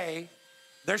day,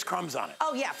 there's crumbs on it.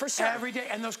 Oh yeah, for sure. Every day,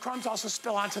 and those crumbs also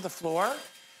spill onto the floor.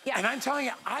 Yeah. And I'm telling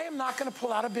you, I am not gonna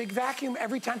pull out a big vacuum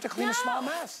every time to clean a small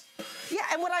mess. Yeah,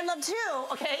 and what I love too,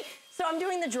 okay, so I'm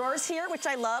doing the drawers here, which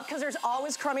I love, because there's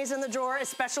always crummies in the drawer,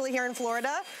 especially here in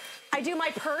Florida. I do my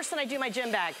purse and I do my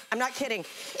gym bag. I'm not kidding.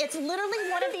 It's literally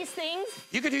one of these things.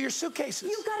 You could do your suitcases.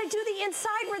 You've got to do the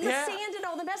inside where the sand and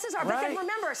all the messes are. But then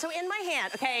remember, so in my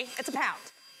hand, okay, it's a pound.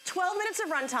 12 minutes of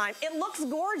runtime. It looks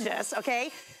gorgeous,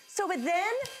 okay? So, but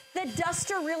then the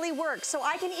duster really works. So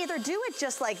I can either do it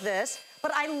just like this,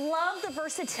 but I love the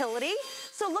versatility.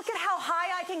 So look at how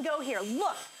high I can go here.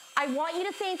 Look, I want you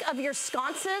to think of your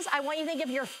sconces. I want you to think of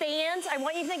your fans. I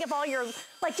want you to think of all your,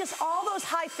 like just all those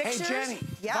high fixtures. Hey, Jenny,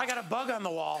 if I got a bug on the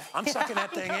wall, I'm sucking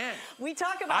that thing in. We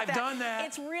talk about that. I've done that.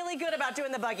 It's really good about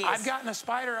doing the buggies. I've gotten a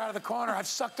spider out of the corner. I've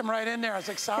sucked them right in there. I was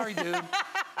like, sorry, dude.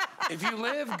 If you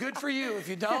live, good for you. If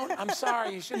you don't, I'm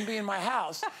sorry. You shouldn't be in my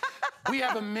house. We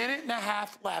have a minute and a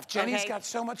half left. Jenny's got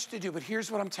so much to do, but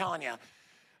here's what I'm telling you.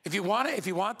 If you want it, if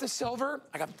you want the silver,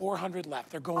 I got 400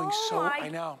 left. They're going I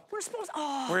know. We're supposed,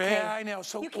 yeah, I know.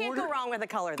 So you can't go wrong with the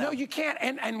color, though. No, you can't.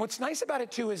 And what's nice about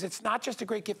it, too, is it's not just a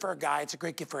great gift for a guy. It's a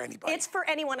great gift for anybody. It's for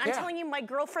anyone. I'm telling you, my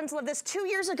girlfriends love this. 2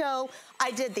 years ago,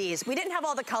 I did these. We didn't have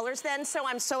all the colors then, so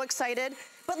I'm so excited.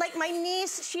 But like my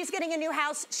niece, she's getting a new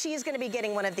house. She's gonna be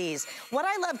getting one of these. What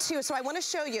I love, too, so I wanna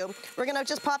show you. We're gonna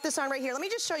just pop this on right here. Let me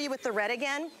just show you with the red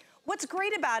again. What's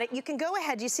great about it, you can go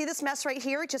ahead. You see this mess right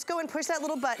here? Just go and push that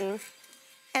little button.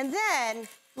 And then,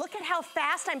 look at how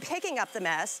fast I'm picking up the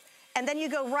mess. And then you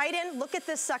go right in, look at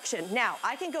this suction. Now,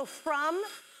 I can go from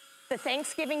the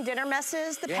Thanksgiving dinner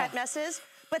messes, the pet messes,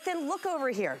 but then look over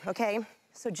here, okay?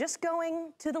 So just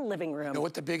going to the living room. You know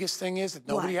what the biggest thing is that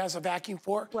nobody has a vacuum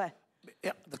for? What?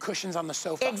 Yeah, the cushions on the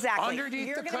sofa. Exactly. Underneath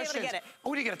You're the gonna cushions. be able to get it. Oh,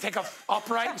 what are you gonna take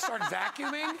upright and start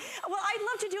vacuuming? Well, I'd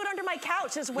love to do it under my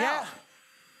couch as well. Yeah.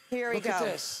 Here we go. Look at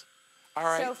this. All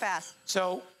right. So fast.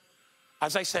 So,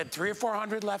 as I said, 300 or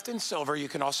 400 left in silver. You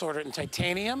can also order it in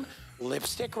titanium,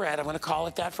 lipstick red. I'm gonna call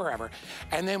it that forever.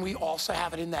 And then we also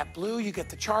have it in that blue. You get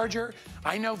the charger.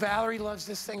 I know Valerie loves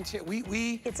this thing too.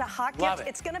 It's a hot gift.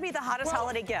 It's gonna be the hottest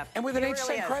holiday gift. And with an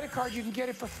HSN credit card, you can get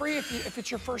it for free if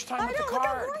it's your first time with the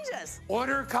card. Look how gorgeous.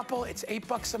 Order a couple. It's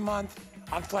 $8 a month.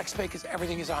 on FlexPay because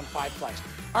everything is on 5 Flex.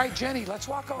 All right, Jenny, let's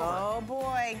walk over. Oh,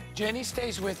 boy. Jenny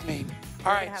stays with me.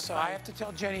 All right, so I have to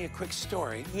tell Jenny a quick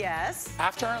story. Yes.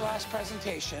 After our last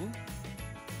presentation,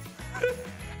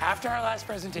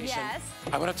 Yes.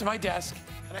 I went up to my desk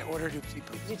and I ordered Oopsie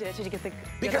Poops. Did you get the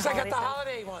Because I got the scent?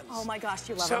 holiday ones. Oh my gosh,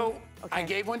 you love so them. So Okay. I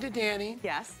gave one to Danny.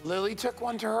 Yes. Lily took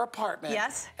one to her apartment.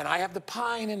 Yes. And I have the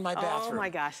pine in my bathroom. Oh my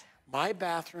gosh. My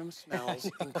bathroom smells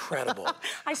incredible.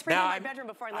 I sprayed it in my bedroom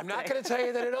before I left I'm not today. going to tell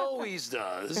you that it always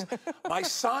does. My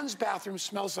son's bathroom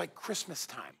smells like Christmas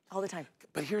time. All the time.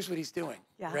 But here's what he's doing.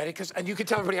 Yeah. Ready? And you can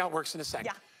tell everybody how it works in a second.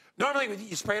 Yeah. Normally,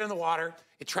 you spray it in the water,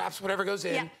 it traps whatever goes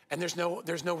in, Yeah. and there's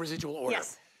no residual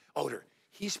Yes. odor.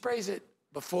 He sprays it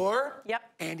before, Yep.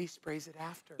 and he sprays it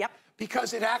after. Yep.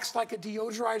 Because it acts like a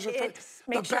deodorizer. It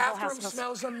The makes your whole house bathroom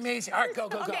smell- smells amazing. All right, go.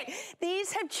 Okay,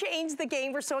 these have changed the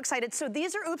game. We're so excited. So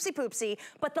these are Oopsie Poopsie,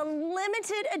 but the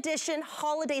limited edition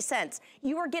holiday scents.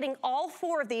 You are getting all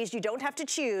 4 of these. You don't have to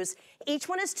choose. Each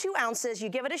one is 2 ounces. You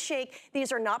give it a shake.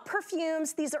 These are not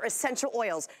perfumes. These are essential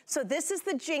oils. So this is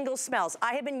the jingle smells.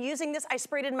 I have been using this. I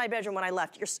sprayed it in my bedroom when I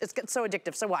left. It's so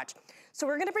addictive, so watch. So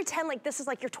we're gonna pretend like this is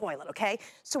like your toilet, okay?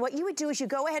 So what you would do is you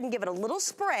go ahead and give it a little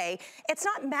spray. It's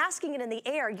not masking it in the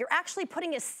air. You're actually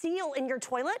putting a seal in your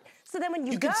toilet. So then when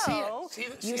you go, can see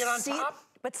it. See it on top?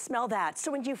 but smell that.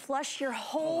 So when you flush, your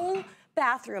whole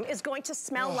bathroom is going to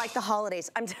smell like the holidays.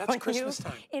 I'm telling Christmas you,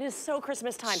 time. it is so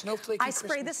Christmas time. Snowflakey I spray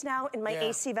Christmas. this now in my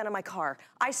AC vent of my car.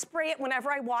 I spray it whenever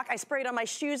I walk. I spray it on my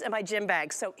shoes and my gym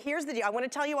bag. So here's the deal. I want to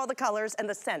tell you all the colors and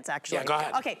the scents, actually. Yeah, go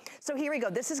ahead. Okay, so here we go.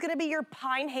 This is going to be your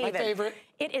Pine Haven. My favorite.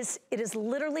 It is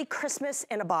literally Christmas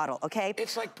in a bottle, okay?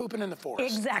 It's like pooping in the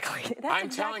forest. Exactly. That's I'm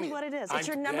telling exactly you. what it is. It's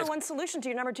your number 1 solution to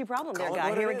your number 2 problem there, Call it Guy.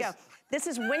 what Here it we go. is. This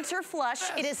is Winter Flush.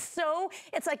 It is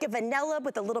it's like a vanilla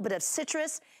with a little bit of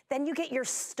citrus. Then you get your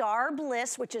Star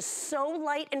Bliss, which is so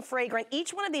light and fragrant.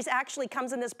 Each one of these actually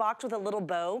comes in this box with a little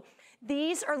bow.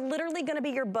 These are literally gonna be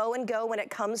your bow and go when it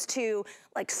comes to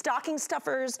like stocking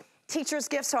stuffers, teacher's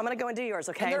gifts, so I'm gonna go and do yours,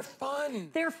 okay? And they're fun.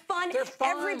 They're fun. They're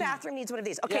fun. Every bathroom needs one of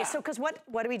these. Okay, Yeah. so because what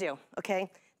do we do, okay?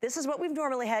 This is what we've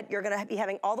normally had. You're gonna be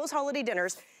having all those holiday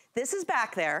dinners. This is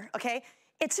back there, okay?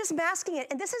 It's just masking it,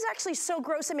 and this is actually so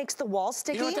gross it makes the wall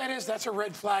sticky. You know what that is? That's a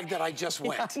red flag that I just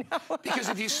went. I know. Because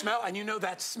if you smell, and you know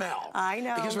that smell. I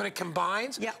know. Because when it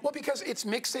combines, Yeah. well, because it's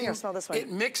mixing. Here, smell this one. It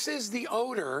mixes the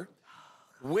odor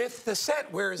with the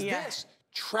scent, whereas this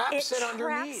traps it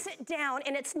underneath. Traps it down,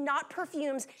 and it's not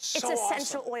perfumes, So it's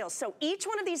essential awesome. oils. So each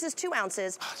one of these is 2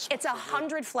 ounces. smells It's so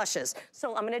 100 flushes.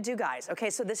 So I'm gonna do, guys, okay?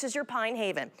 So this is your Pine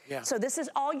Haven. Yeah. So this is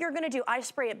all you're gonna do. I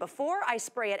spray it before, I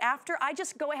spray it after. I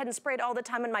just go ahead and spray it all the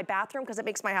time in my bathroom because it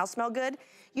makes my house smell good.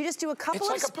 You just do a couple It's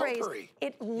of like a sprays. potpourri.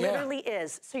 It literally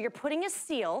is. So you're putting a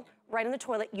seal right in the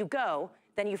toilet, you go,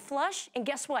 then you flush, and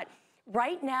guess what?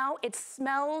 Right now, it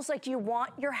smells like you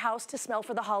want your house to smell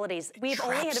for the holidays. We've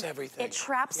only had traps everything. It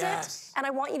traps Yes. it, and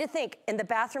I want you to think, in the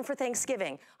bathroom for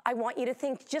Thanksgiving, I want you to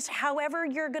think just however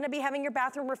you're gonna be having your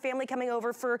bathroom or family coming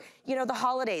over for, you know, the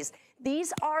holidays.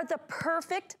 These are the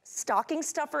perfect stocking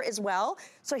stuffer as well.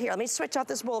 So here, let me switch out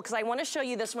this bowl because I wanna show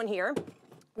you this one here.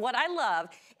 What I love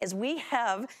is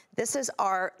this is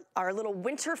our little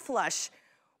winter flush,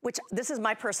 which this is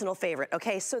my personal favorite,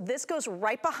 okay? So this goes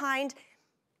right behind,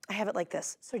 I have it like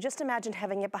this. So just imagine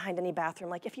having it behind any bathroom.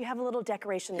 Like if you have a little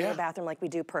decoration in your bathroom like we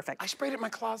do, perfect. I sprayed it in my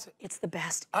closet. It's the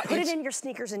best. Put it in your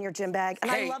sneakers in your gym bag. And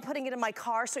I love putting it in my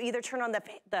car, so either turn on the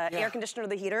air conditioner or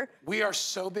the heater. We are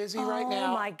so busy right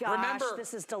now. Oh my gosh, Remember,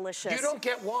 this is delicious. You don't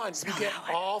get one, you get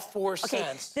all 4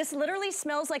 scents. This literally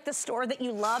smells like the store that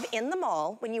you love in the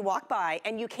mall when you walk by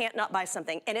and you can't not buy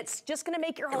something. And it's just gonna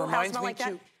make your whole house smell like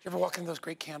that. You ever walk in those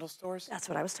great candle stores? That's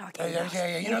what I was talking about.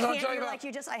 Yeah. You know what I'm can't, talking you're about?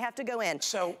 like, I have to go in.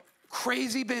 So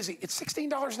crazy busy. It's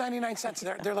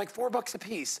 $16.99. They're like $4 a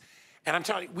piece. And I'm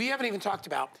telling you, we haven't even talked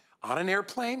about on an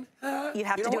airplane. You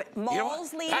have to do it.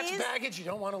 Malls, ladies. That's baggage you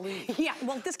don't want to leave. Yeah,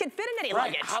 well, this could fit in any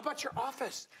Right. luggage. How about your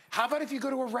office? How about if you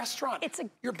go to a restaurant?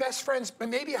 Your best friends,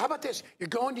 maybe, how about this? You're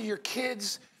going to your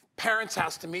kids' parents'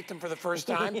 house to meet them for the first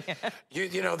time.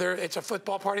 You know, it's a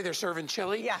football party, they're serving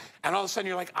chili. Yeah. And all of a sudden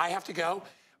you're like, I have to go.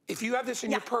 If you have this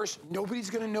in your purse, nobody's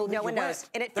gonna know that no one knows.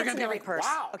 And it They're fits gonna in be every like, purse.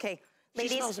 wow. Okay. She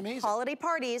Ladies, smells amazing. holiday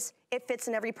parties, it fits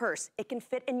in every purse. It can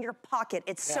fit in your pocket.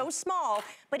 It's so small,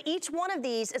 but each one of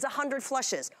these is 100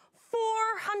 flushes.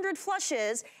 400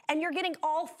 flushes, and you're getting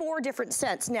all 4 different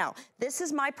scents. Now, this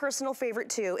is my personal favorite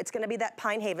too. It's gonna be that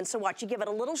Pine Haven. So watch, you give it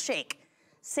a little shake.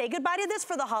 Say goodbye to this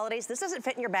for the holidays. This doesn't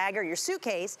fit in your bag or your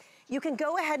suitcase. You can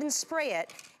go ahead and spray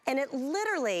it, and it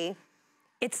literally,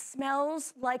 It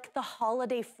smells like the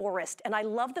holiday forest. And I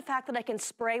love the fact that I can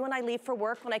spray when I leave for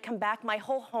work. When I come back, my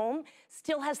whole home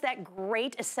still has that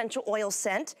great essential oil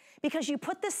scent, because you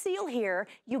put the seal here,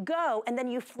 you go, and then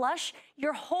you flush,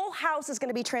 your whole house is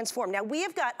gonna be transformed. Now, we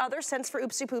have got other scents for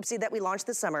Oopsie Poopsie that we launched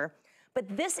this summer, but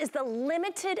this is the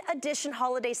limited edition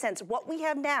holiday scents. What we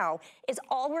have now is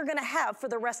all we're gonna have for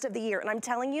the rest of the year. And I'm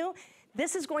telling you,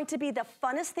 this is going to be the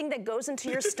funnest thing that goes into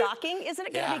your stocking. Isn't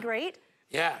it gonna be great?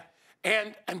 Yeah.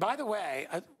 And by the way,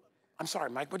 I'm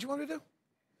sorry, Mike, what do you want me to do?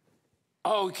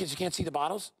 Oh, because you can't see the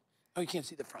bottles? Oh, you can't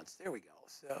see the fronts. There we go.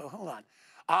 So hold on.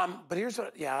 But here's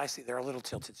what, yeah, I see. They're a little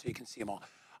tilted so you can see them all.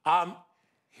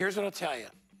 Here's what I'll tell you.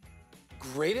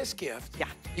 Greatest gift. Yeah.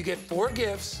 You get 4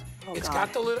 gifts. Oh, it's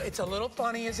got the little, it's a little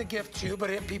funny as a gift too, but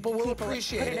people will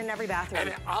appreciate it. Put it in every bathroom.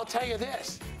 And I'll tell you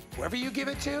this, whoever you give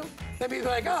it to, they'll be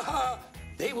like, oh,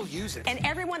 they will use it. And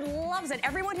everyone loves it.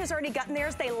 Everyone who's already gotten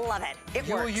theirs, they love it. It works.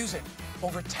 You will use it.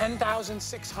 Over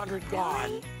 10,600 gone.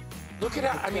 Really? Look at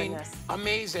that. I mean,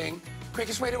 amazing.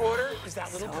 Quickest way to order is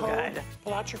that little code. Good.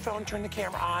 Pull out your phone, turn the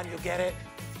camera on, you'll get it.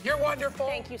 You're wonderful.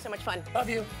 Thank you, so much fun. Love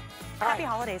you. All Happy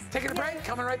holidays. Taking a break,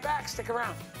 coming right back. Stick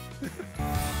around.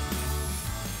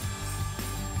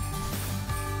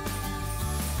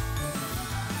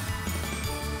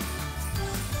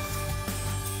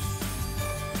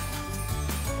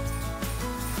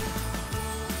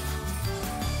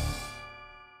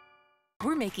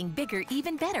 We're making bigger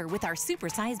even better with our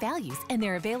supersize values, and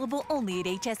they're available only at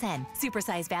HSN.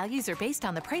 Supersize values are based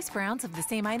on the price per ounce of the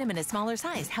same item in a smaller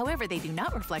size. However, they do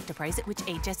not reflect a price at which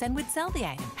HSN would sell the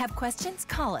item. Have questions?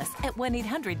 Call us at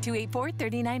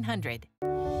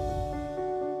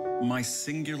 1-800-284-3900. My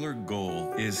singular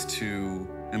goal is to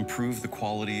improve the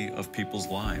quality of people's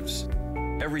lives.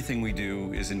 Everything we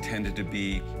do is intended to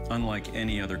be unlike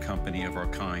any other company of our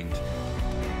kind.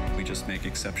 We just make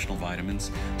exceptional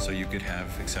vitamins so you could have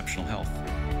exceptional health.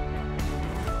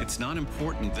 It's not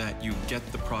important that you get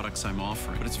the products I'm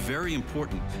offering, but it's very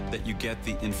important that you get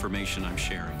the information I'm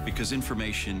sharing, because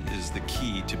information is the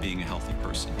key to being a healthy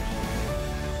person.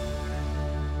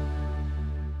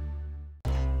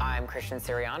 I'm Christian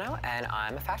Siriano, and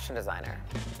I'm a fashion designer.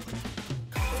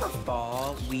 For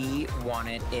fall, we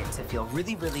wanted it to feel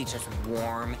really, really just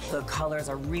warm. The colors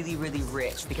are really, really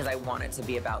rich because I want it to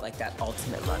be about like that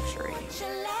ultimate luxury.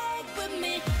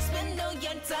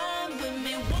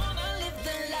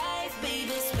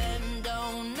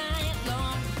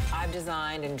 I've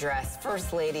designed and dressed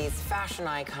first ladies, fashion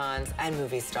icons, and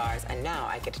movie stars, and now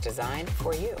I get to design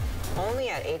for you. Only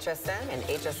at HSN and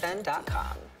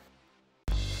hsn.com.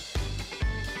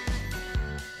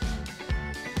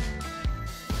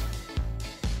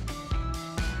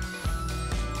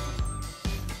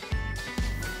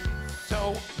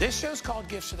 So this show's called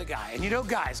Gifts for the Guy. And you know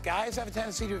guys have a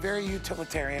tendency to be very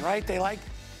utilitarian, right? They like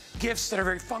gifts that are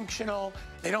very functional.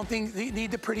 They don't think they need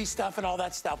the pretty stuff and all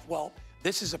that stuff. Well,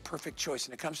 this is a perfect choice.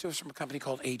 And it comes to us from a company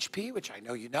called HP, which I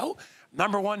know you know.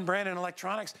 #1 brand in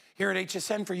electronics here at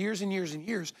HSN for years and years and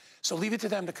years. So leave it to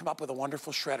them to come up with a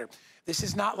wonderful shredder. This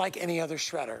is not like any other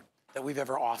shredder that we've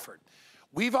ever offered.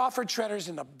 We've offered shredders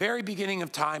in the very beginning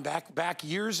of time, back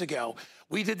years ago.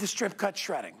 We did the strip cut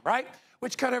shredding, right?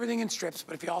 Which cut everything in strips,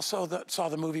 but if you also saw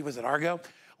the movie, was it Argo,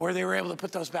 where they were able to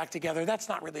put those back together, that's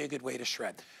not really a good way to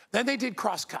shred. Then they did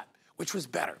cross cut, which was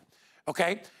better,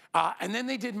 okay? And then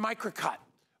they did micro cut,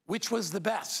 which was the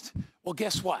best. Well,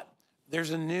 guess what? There's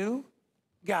a new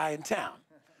guy in town,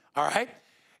 all right?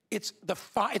 It's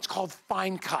called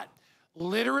fine cut.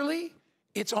 Literally,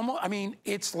 it's almost, I mean,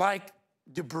 it's like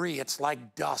debris, it's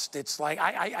like dust. It's like,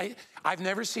 I've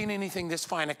never seen anything this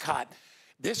fine a cut.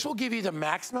 This will give you the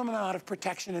maximum amount of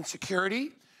protection and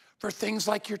security for things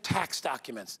like your tax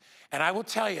documents. And I will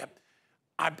tell you,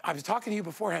 I was talking to you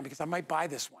beforehand because I might buy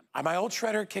this one. My old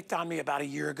shredder kicked on me about a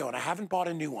year ago, and I haven't bought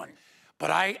a new one. But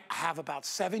I have about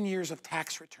 7 years of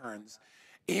tax returns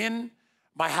in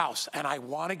my house, and I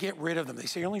want to get rid of them. They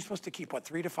say you're only supposed to keep, what,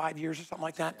 3 to 5 years or something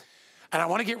like that? And I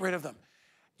want to get rid of them.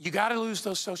 You got to lose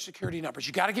those Social Security numbers.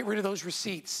 You got to get rid of those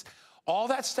receipts. All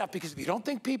that stuff, because if you don't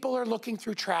think people are looking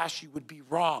through trash, you would be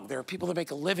wrong. There are people that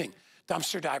make a living,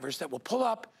 dumpster divers, that will pull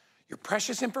up your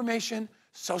precious information,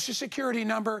 Social Security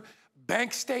number,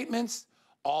 bank statements,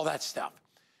 all that stuff.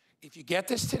 If you get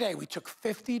this today, we took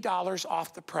 $50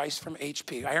 off the price from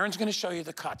HP. Aaron's gonna show you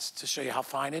the cuts to show you how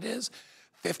fine it is.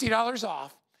 $50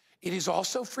 off. It is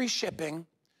also free shipping,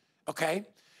 okay?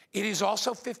 It is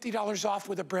also $50 off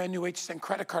with a brand new HSN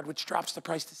credit card, which drops the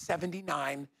price to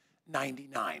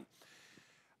 $79.99.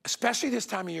 Especially this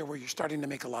time of year where you're starting to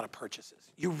make a lot of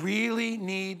purchases. You really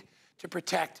need to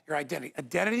protect your identity.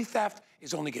 Identity theft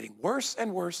is only getting worse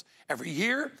and worse every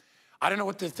year. I don't know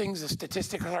what the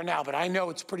statistics are now, but I know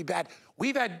it's pretty bad.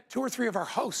 We've had 2 or 3 of our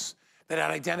hosts that had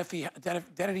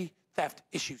identity theft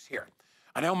issues here.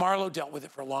 I know Marlo dealt with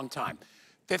it for a long time.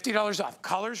 $50 off.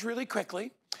 Colors really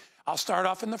quickly. I'll start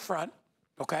off in the front,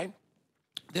 okay?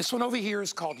 This one over here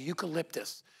is called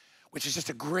Eucalyptus, which is just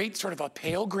a great sort of a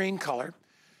pale green color.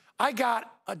 I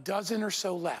got a dozen or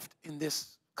so left in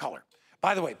this color.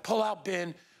 By the way, pull-out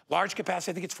bin, large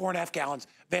capacity, I think it's 4.5 gallons,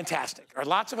 fantastic. There are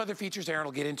lots of other features Aaron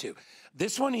will get into.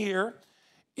 This one here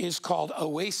is called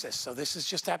Oasis, so this is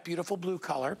just that beautiful blue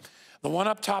color. The one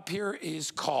up top here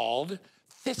is called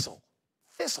Thistle.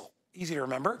 Thistle, easy to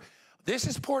remember. This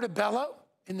is Portobello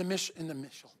in the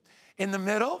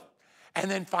middle,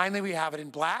 and then finally we have it in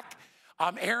black.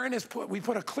 Aaron we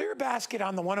put a clear basket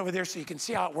on the one over there so you can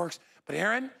see how it works. But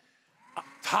Aaron,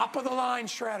 top of the line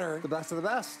shredder. The best of the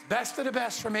best. Best of the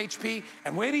best from HP.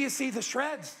 And where do you see the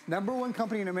shreds? #1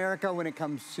 company in America when it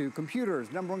comes to computers.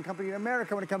 #1 company in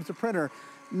America when it comes to printer.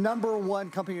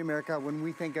 #1 company in America when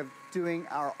we think of doing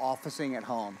our officing at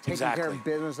home. Taking care of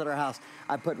business at our house.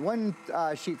 I put 1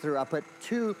 sheet through. I put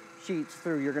 2 sheets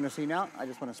through. You're gonna see now. I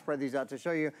just wanna spread these out to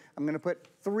show you. I'm gonna put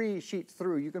 3 sheets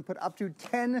through. You can put up to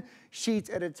 10 sheets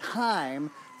at a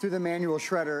time through the manual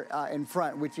shredder in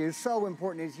front, which is so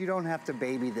important is you don't have to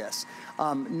baby this.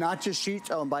 Not just sheets.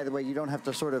 Oh, and by the way, you don't have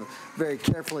to sort of very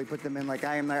carefully put them in like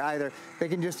I am there either. You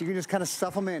can just kind of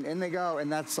stuff them in they go,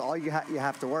 and that's all you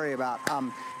have to worry about.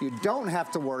 You don't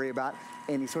have to worry about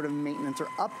any sort of maintenance or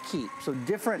upkeep. So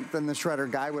different than the shredder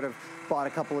Guy would have bought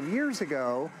a couple of years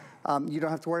ago. You don't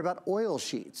have to worry about oil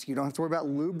sheets. You don't have to worry about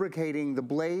lubricating the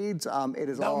blades. It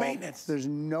is no maintenance. There's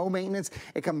no maintenance.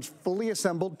 It comes fully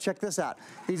assembled. Check this out.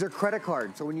 These are credit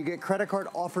cards. So when you get credit card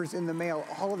offers in the mail,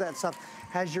 all of that stuff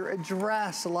has your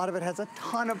address. A lot of it has a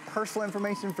ton of personal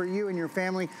information for you and your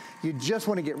family. You just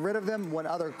want to get rid of them. One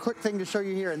other quick thing to show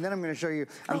you here, and then I'm going to show you,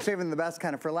 I'm saving the best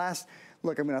kind of for last.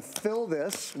 Look, I'm gonna fill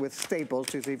this with staples,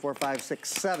 2, 3, 4, 5, 6,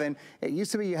 7. It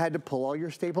used to be you had to pull all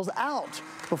your staples out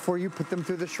before you put them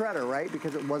through the shredder, right?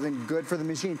 Because it wasn't good for the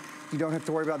machine. You don't have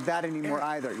to worry about that anymore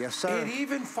either. Yes, sir. It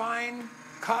even fine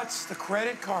cuts the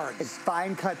credit cards. It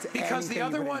fine cuts because the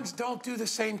other ones don't do the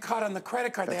same cut on the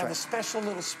credit card. They have a special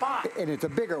little spot. And it's a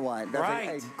bigger one.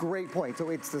 That's a great point. So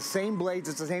it's the same blades,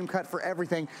 it's the same cut for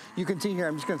everything. You can see here,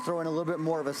 I'm just gonna throw in a little bit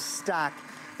more of a stack.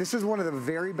 This is one of the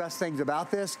very best things about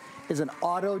this is an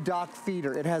auto doc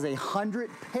feeder. It has a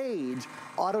 100-page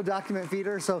auto document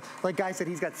feeder. So like Guy said,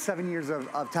 he's got 7 years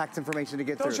of tax information to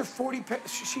get through. Those are 40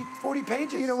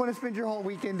 pages. You don't want to spend your whole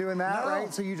weekend doing that,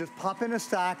 right? So you just pop in a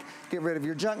stack, get rid of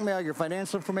your junk mail, your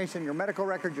financial information, your medical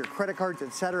records, your credit cards,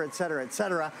 et cetera, et cetera, et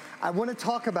cetera. I want to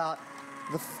talk about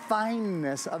the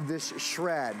fineness of this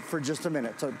shred for just a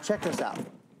minute. So check this out.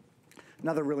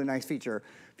 Another really nice feature.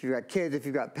 If you've got kids, if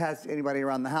you've got pets, anybody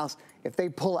around the house, if they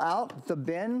pull out the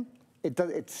bin,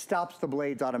 it stops the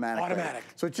blades automatically. Automatic.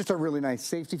 So it's just a really nice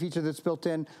safety feature that's built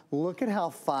in. Look at how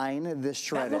fine this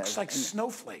shred is. That looks like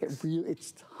snowflakes.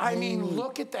 It's tiny. I mean,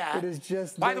 look at that. It is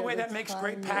just. By the way, that makes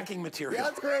great packing material. Yeah,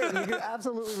 that's great. You can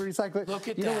absolutely recycle it. Look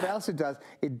at that. You know what else it does?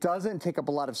 It doesn't take up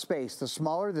a lot of space. The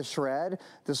smaller the shred,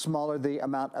 the smaller the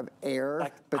amount of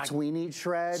air between each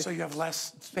shred. So you have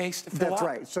less space to fill up? That's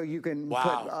right. So you can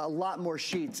put a lot more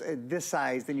sheets at this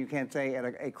size than you can, say, at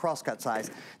a crosscut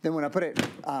size. Then when I put it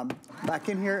back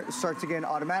in here, it starts again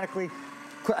automatically.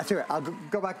 I tell you what, I'll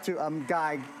go back to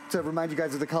Guy to remind you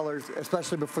guys of the colors,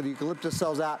 especially before the eucalyptus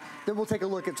sells out. Then we'll take a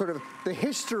look at sort of the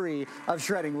history of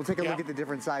shredding. We'll take a look at the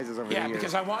different sizes over the years. Yeah,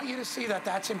 because I want you to see that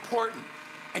that's important.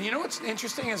 And you know what's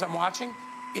interesting as I'm watching?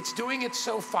 It's doing it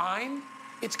so fine,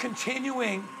 it's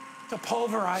continuing to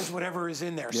pulverize whatever is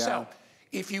in there. Yeah. So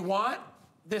if you want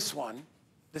this one,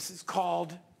 this is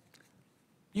called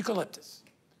eucalyptus.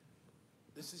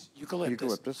 This is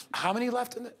eucalyptus. How many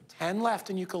left in it? 10 left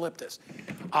in eucalyptus.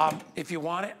 If you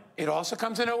want it, it also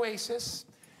comes in Oasis.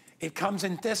 It comes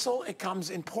in Thistle, it comes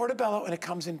in Portobello, and it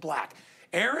comes in black.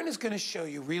 Aaron is going to show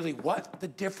you really what the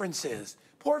difference is.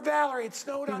 Poor Valerie, it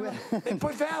snowed on the, they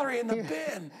put Valerie in the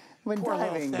bin. Poor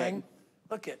little thing.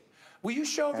 Look at. Will you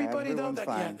show everybody though that,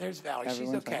 yeah, there's Valerie,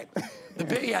 she's okay. The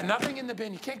bin, yeah, nothing in the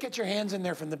bin. You can't get your hands in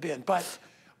there from the bin, but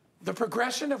the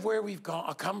progression of where we've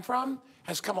come from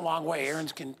has come a long way. Aaron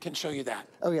can show you that.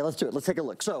 Oh yeah, let's do it. Let's take a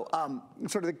look. So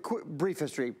sort of the brief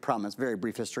history, promise, very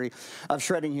brief history of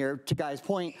shredding here. To Guy's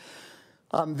point,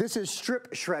 This is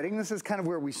strip shredding. This is kind of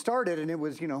where we started, and it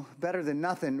was, you know, better than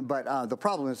nothing. But the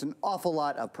problem is an awful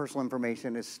lot of personal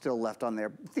information is still left on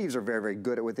there. Thieves are very, very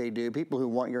good at what they do. People who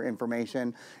want your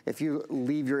information, if you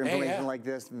leave your information like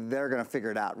this, they're going to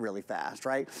figure it out really fast,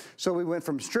 right? So we went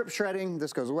from strip shredding,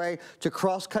 this goes away, to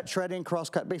cross-cut shredding.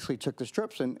 Cross-cut basically took the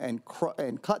strips and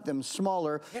cut them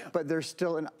smaller, but there's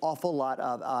still an awful lot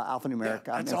of alphanumeric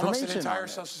information. That's almost an entire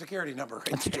Social Security number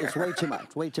right there. It's way too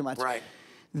much, way too much. Right.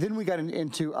 Then we got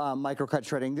into micro-cut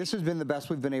shredding. This has been the best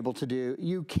we've been able to do.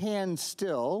 You can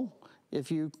still, if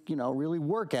you really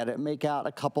work at it, make out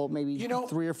a couple, maybe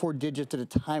 3 or 4 digits at a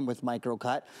time with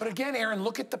micro-cut. But again, Aaron,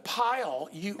 look at the pile.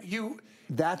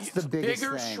 That's the biggest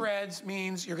bigger thing. shreds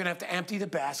means you're gonna have to empty the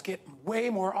basket way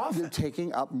more often. You're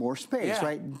taking up more space,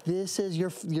 right? This is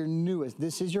your newest.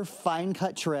 This is your fine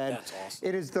cut shred. That's awesome.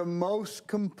 It is the most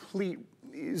complete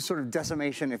sort of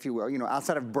decimation, if you will,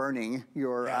 outside of burning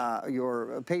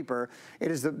your paper. It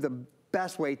is the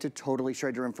best way to totally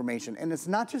shred your information. And it's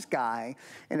not just Guy,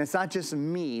 and it's not just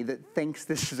me that thinks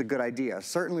this is a good idea.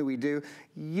 Certainly we do.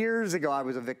 Years ago, I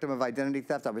was a victim of identity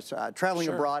theft. I was traveling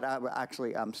abroad. I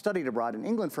actually studied abroad in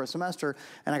England for a semester,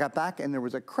 and I got back, and there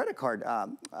was a credit card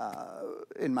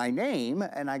in my name,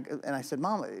 and I said,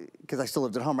 Mom, because I still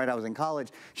lived at home, right? I was in college.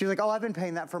 She was like, oh, I've been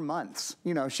paying that for months.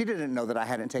 She didn't know that I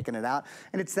hadn't taken it out.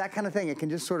 And it's that kind of thing. It can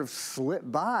just sort of slip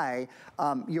by.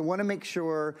 You want to make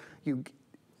sure you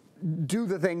do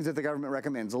the things that the government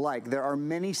recommends. Like, there are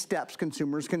many steps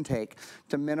consumers can take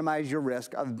to minimize your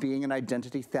risk of being an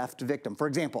identity theft victim. For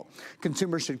example,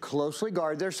 consumers should closely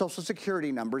guard their Social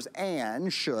Security numbers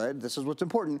and should, this is what's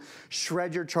important,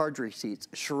 shred your charge receipts,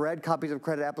 shred copies of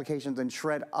credit applications, and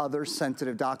shred other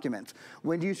sensitive documents.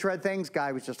 When do you shred things?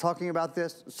 Guy was just talking about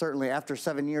this. Certainly after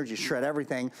 7 years, you shred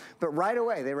everything. But right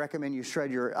away, they recommend you shred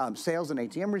your sales and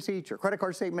ATM receipts, your credit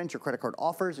card statements, your credit card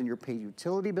offers, and your paid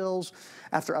utility bills.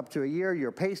 After up to a year,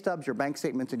 your pay stubs, your bank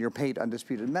statements, and your paid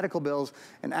undisputed medical bills.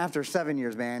 And after 7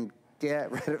 years, man,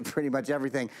 get rid of pretty much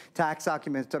everything. Tax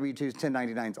documents, W-2s,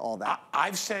 1099s, all that.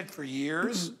 I've said for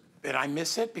years, and I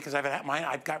miss it because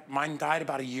mine died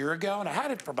about a year ago, and I had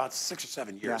it for about 6 or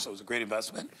 7 years, so it was a great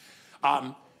investment.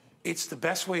 It's the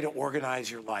best way to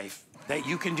organize your life that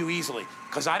you can do easily.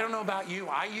 Because I don't know about you,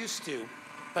 I used to,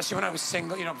 especially when I was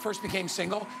single, first became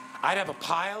single, I'd have a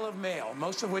pile of mail,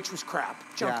 most of which was crap,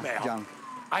 junk mail. Junk.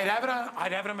 I'd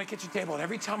have it on my kitchen table, and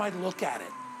every time I'd look at it,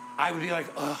 I would be like,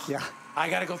 ugh, I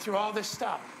gotta go through all this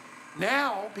stuff.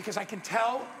 Now, because I can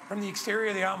tell from the exterior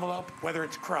of the envelope whether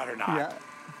it's crud or not,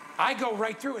 I go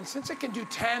right through, and since it can do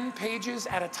 10 pages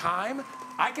at a time,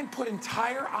 I can put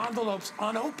entire envelopes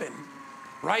unopened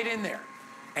right in there.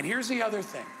 And here's the other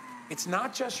thing. It's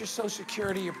not just your Social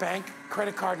Security, your bank,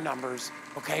 credit card numbers,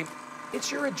 okay?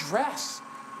 It's your address.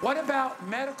 What about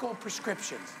medical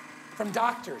prescriptions from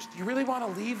doctors? Do you really want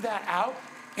to leave that out?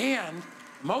 And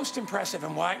most impressive,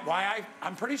 and why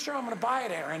I'm pretty sure I'm going to buy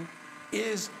it, Aaron,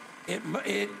 is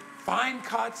it fine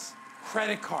cuts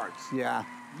credit cards. Yeah.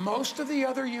 Most of the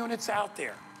other units out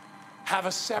there have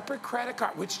a separate credit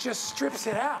card, which just strips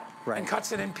it out and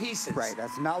cuts it in pieces. Right,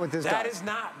 that's not what this does. That is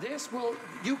not.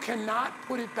 You cannot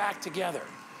put it back together.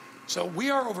 So we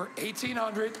are over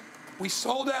 1,800. We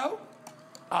sold out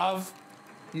of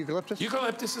eucalyptus.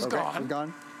 Eucalyptus is gone.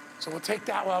 Gone. So we'll take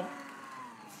that one.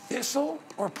 Thistle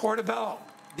or portobello.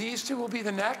 These two will be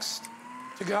the next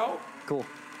to go. Cool.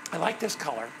 I like this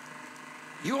color.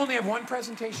 You only have one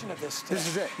presentation of this today. This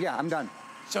is it. Yeah, I'm done.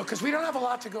 So, because we don't have a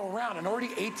lot to go around, and already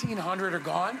 1,800 are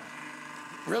gone.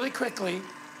 Really quickly,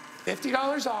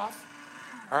 $50 off.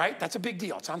 All right, that's a big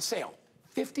deal. It's on sale.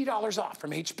 $50 off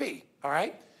from HP. All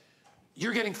right.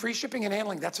 You're getting free shipping and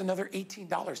handling. That's another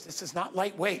 $18. This is not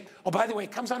lightweight. Oh, by the way,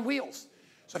 it comes on wheels.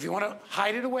 So if you want to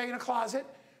hide it away in a closet,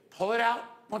 pull it out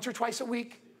once or twice a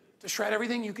week to shred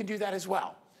everything, you can do that as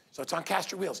well. So it's on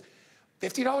caster wheels.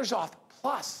 $50 off,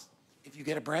 plus if you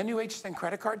get a brand new HSN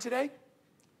credit card today,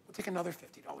 we'll take another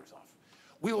 $50 off.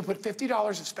 We will put $50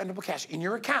 of spendable cash in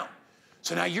your account.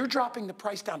 So now you're dropping the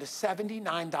price down to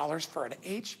 $79 for an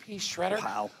HP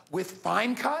shredder with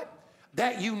fine cut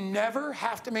that you never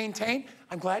have to maintain.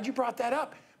 I'm glad you brought that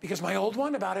up because my old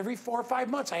one, about every 4 or 5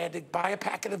 months, I had to buy a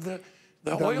packet of the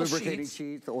oil sheets,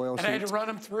 the oil sheets. And I had to run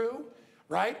them through,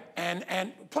 right?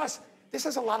 And plus, this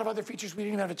has a lot of other features we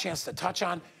didn't even have a chance to touch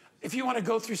on. If you want to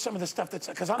go through some of the stuff that's,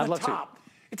 because on the top,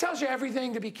 it tells you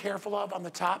everything to be careful of on the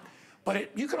top,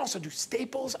 but you can also do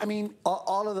staples. I mean,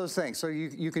 all of those things. So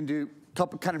you can do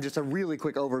kind of just a really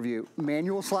quick overview.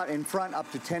 Manual slot in front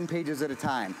up to 10 pages at a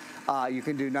time. You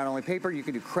can do not only paper, you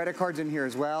can do credit cards in here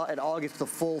as well. It all gets the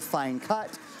full fine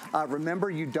cut. Remember,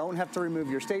 you don't have to remove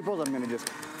your staples. I'm gonna just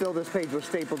fill this page with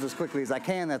staples as quickly as I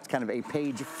can. That's kind of a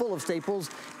page full of staples,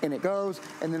 and it goes.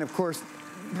 And then of course,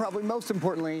 probably most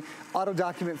importantly, auto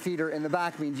document feeder in the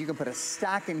back means you can put a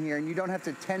stack in here and you don't have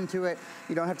to tend to it,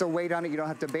 you don't have to wait on it, you don't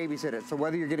have to babysit it. So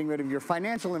whether you're getting rid of your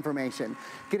financial information,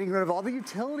 getting rid of all the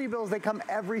utility bills, they come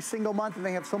every single month and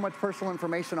they have so much personal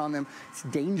information on them, it's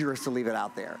dangerous to leave it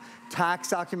out there. Tax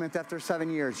documents after 7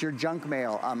 years, your junk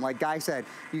mail, like Guy said,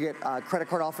 you get credit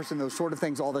card offers and those sort of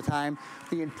things all the time.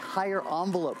 The entire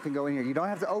envelope can go in here. You don't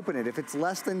have to open it. If it's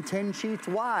less than 10 sheets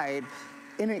wide,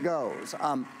 in it goes.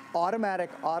 Automatic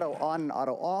auto on and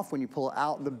auto off when you pull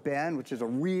out the bin, which is a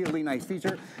really nice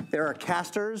feature. There are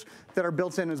casters that are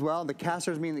built in as well. The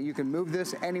casters mean that you can move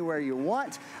this anywhere you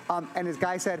want. And as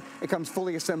Guy said, it comes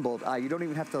fully assembled. You don't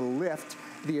even have to lift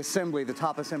the assembly, the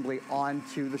top assembly,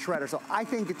 onto the shredder. So I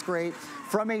think it's great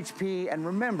from HP. And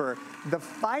remember, the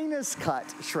finest cut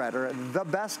shredder, the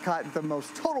best cut, the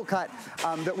most total cut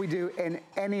that we do in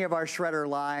any of our shredder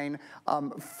line,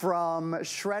 from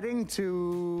shredding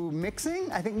to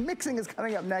mixing. I think mixing is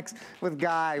coming up next with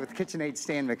Guy with KitchenAid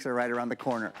stand mixer right around the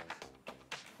corner.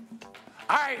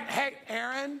 All right, hey,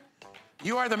 Aaron,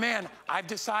 you are the man. I've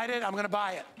decided I'm gonna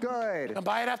buy it. Good. I'm gonna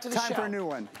buy it after the show. Time for a new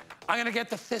one. I'm gonna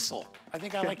get the thistle. I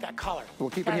think I like that color.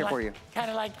 We'll keep it here for you. Kind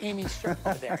of like Amy's strip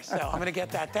over there. So I'm gonna get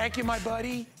that. Thank you, my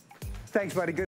buddy. Thanks, buddy. Good.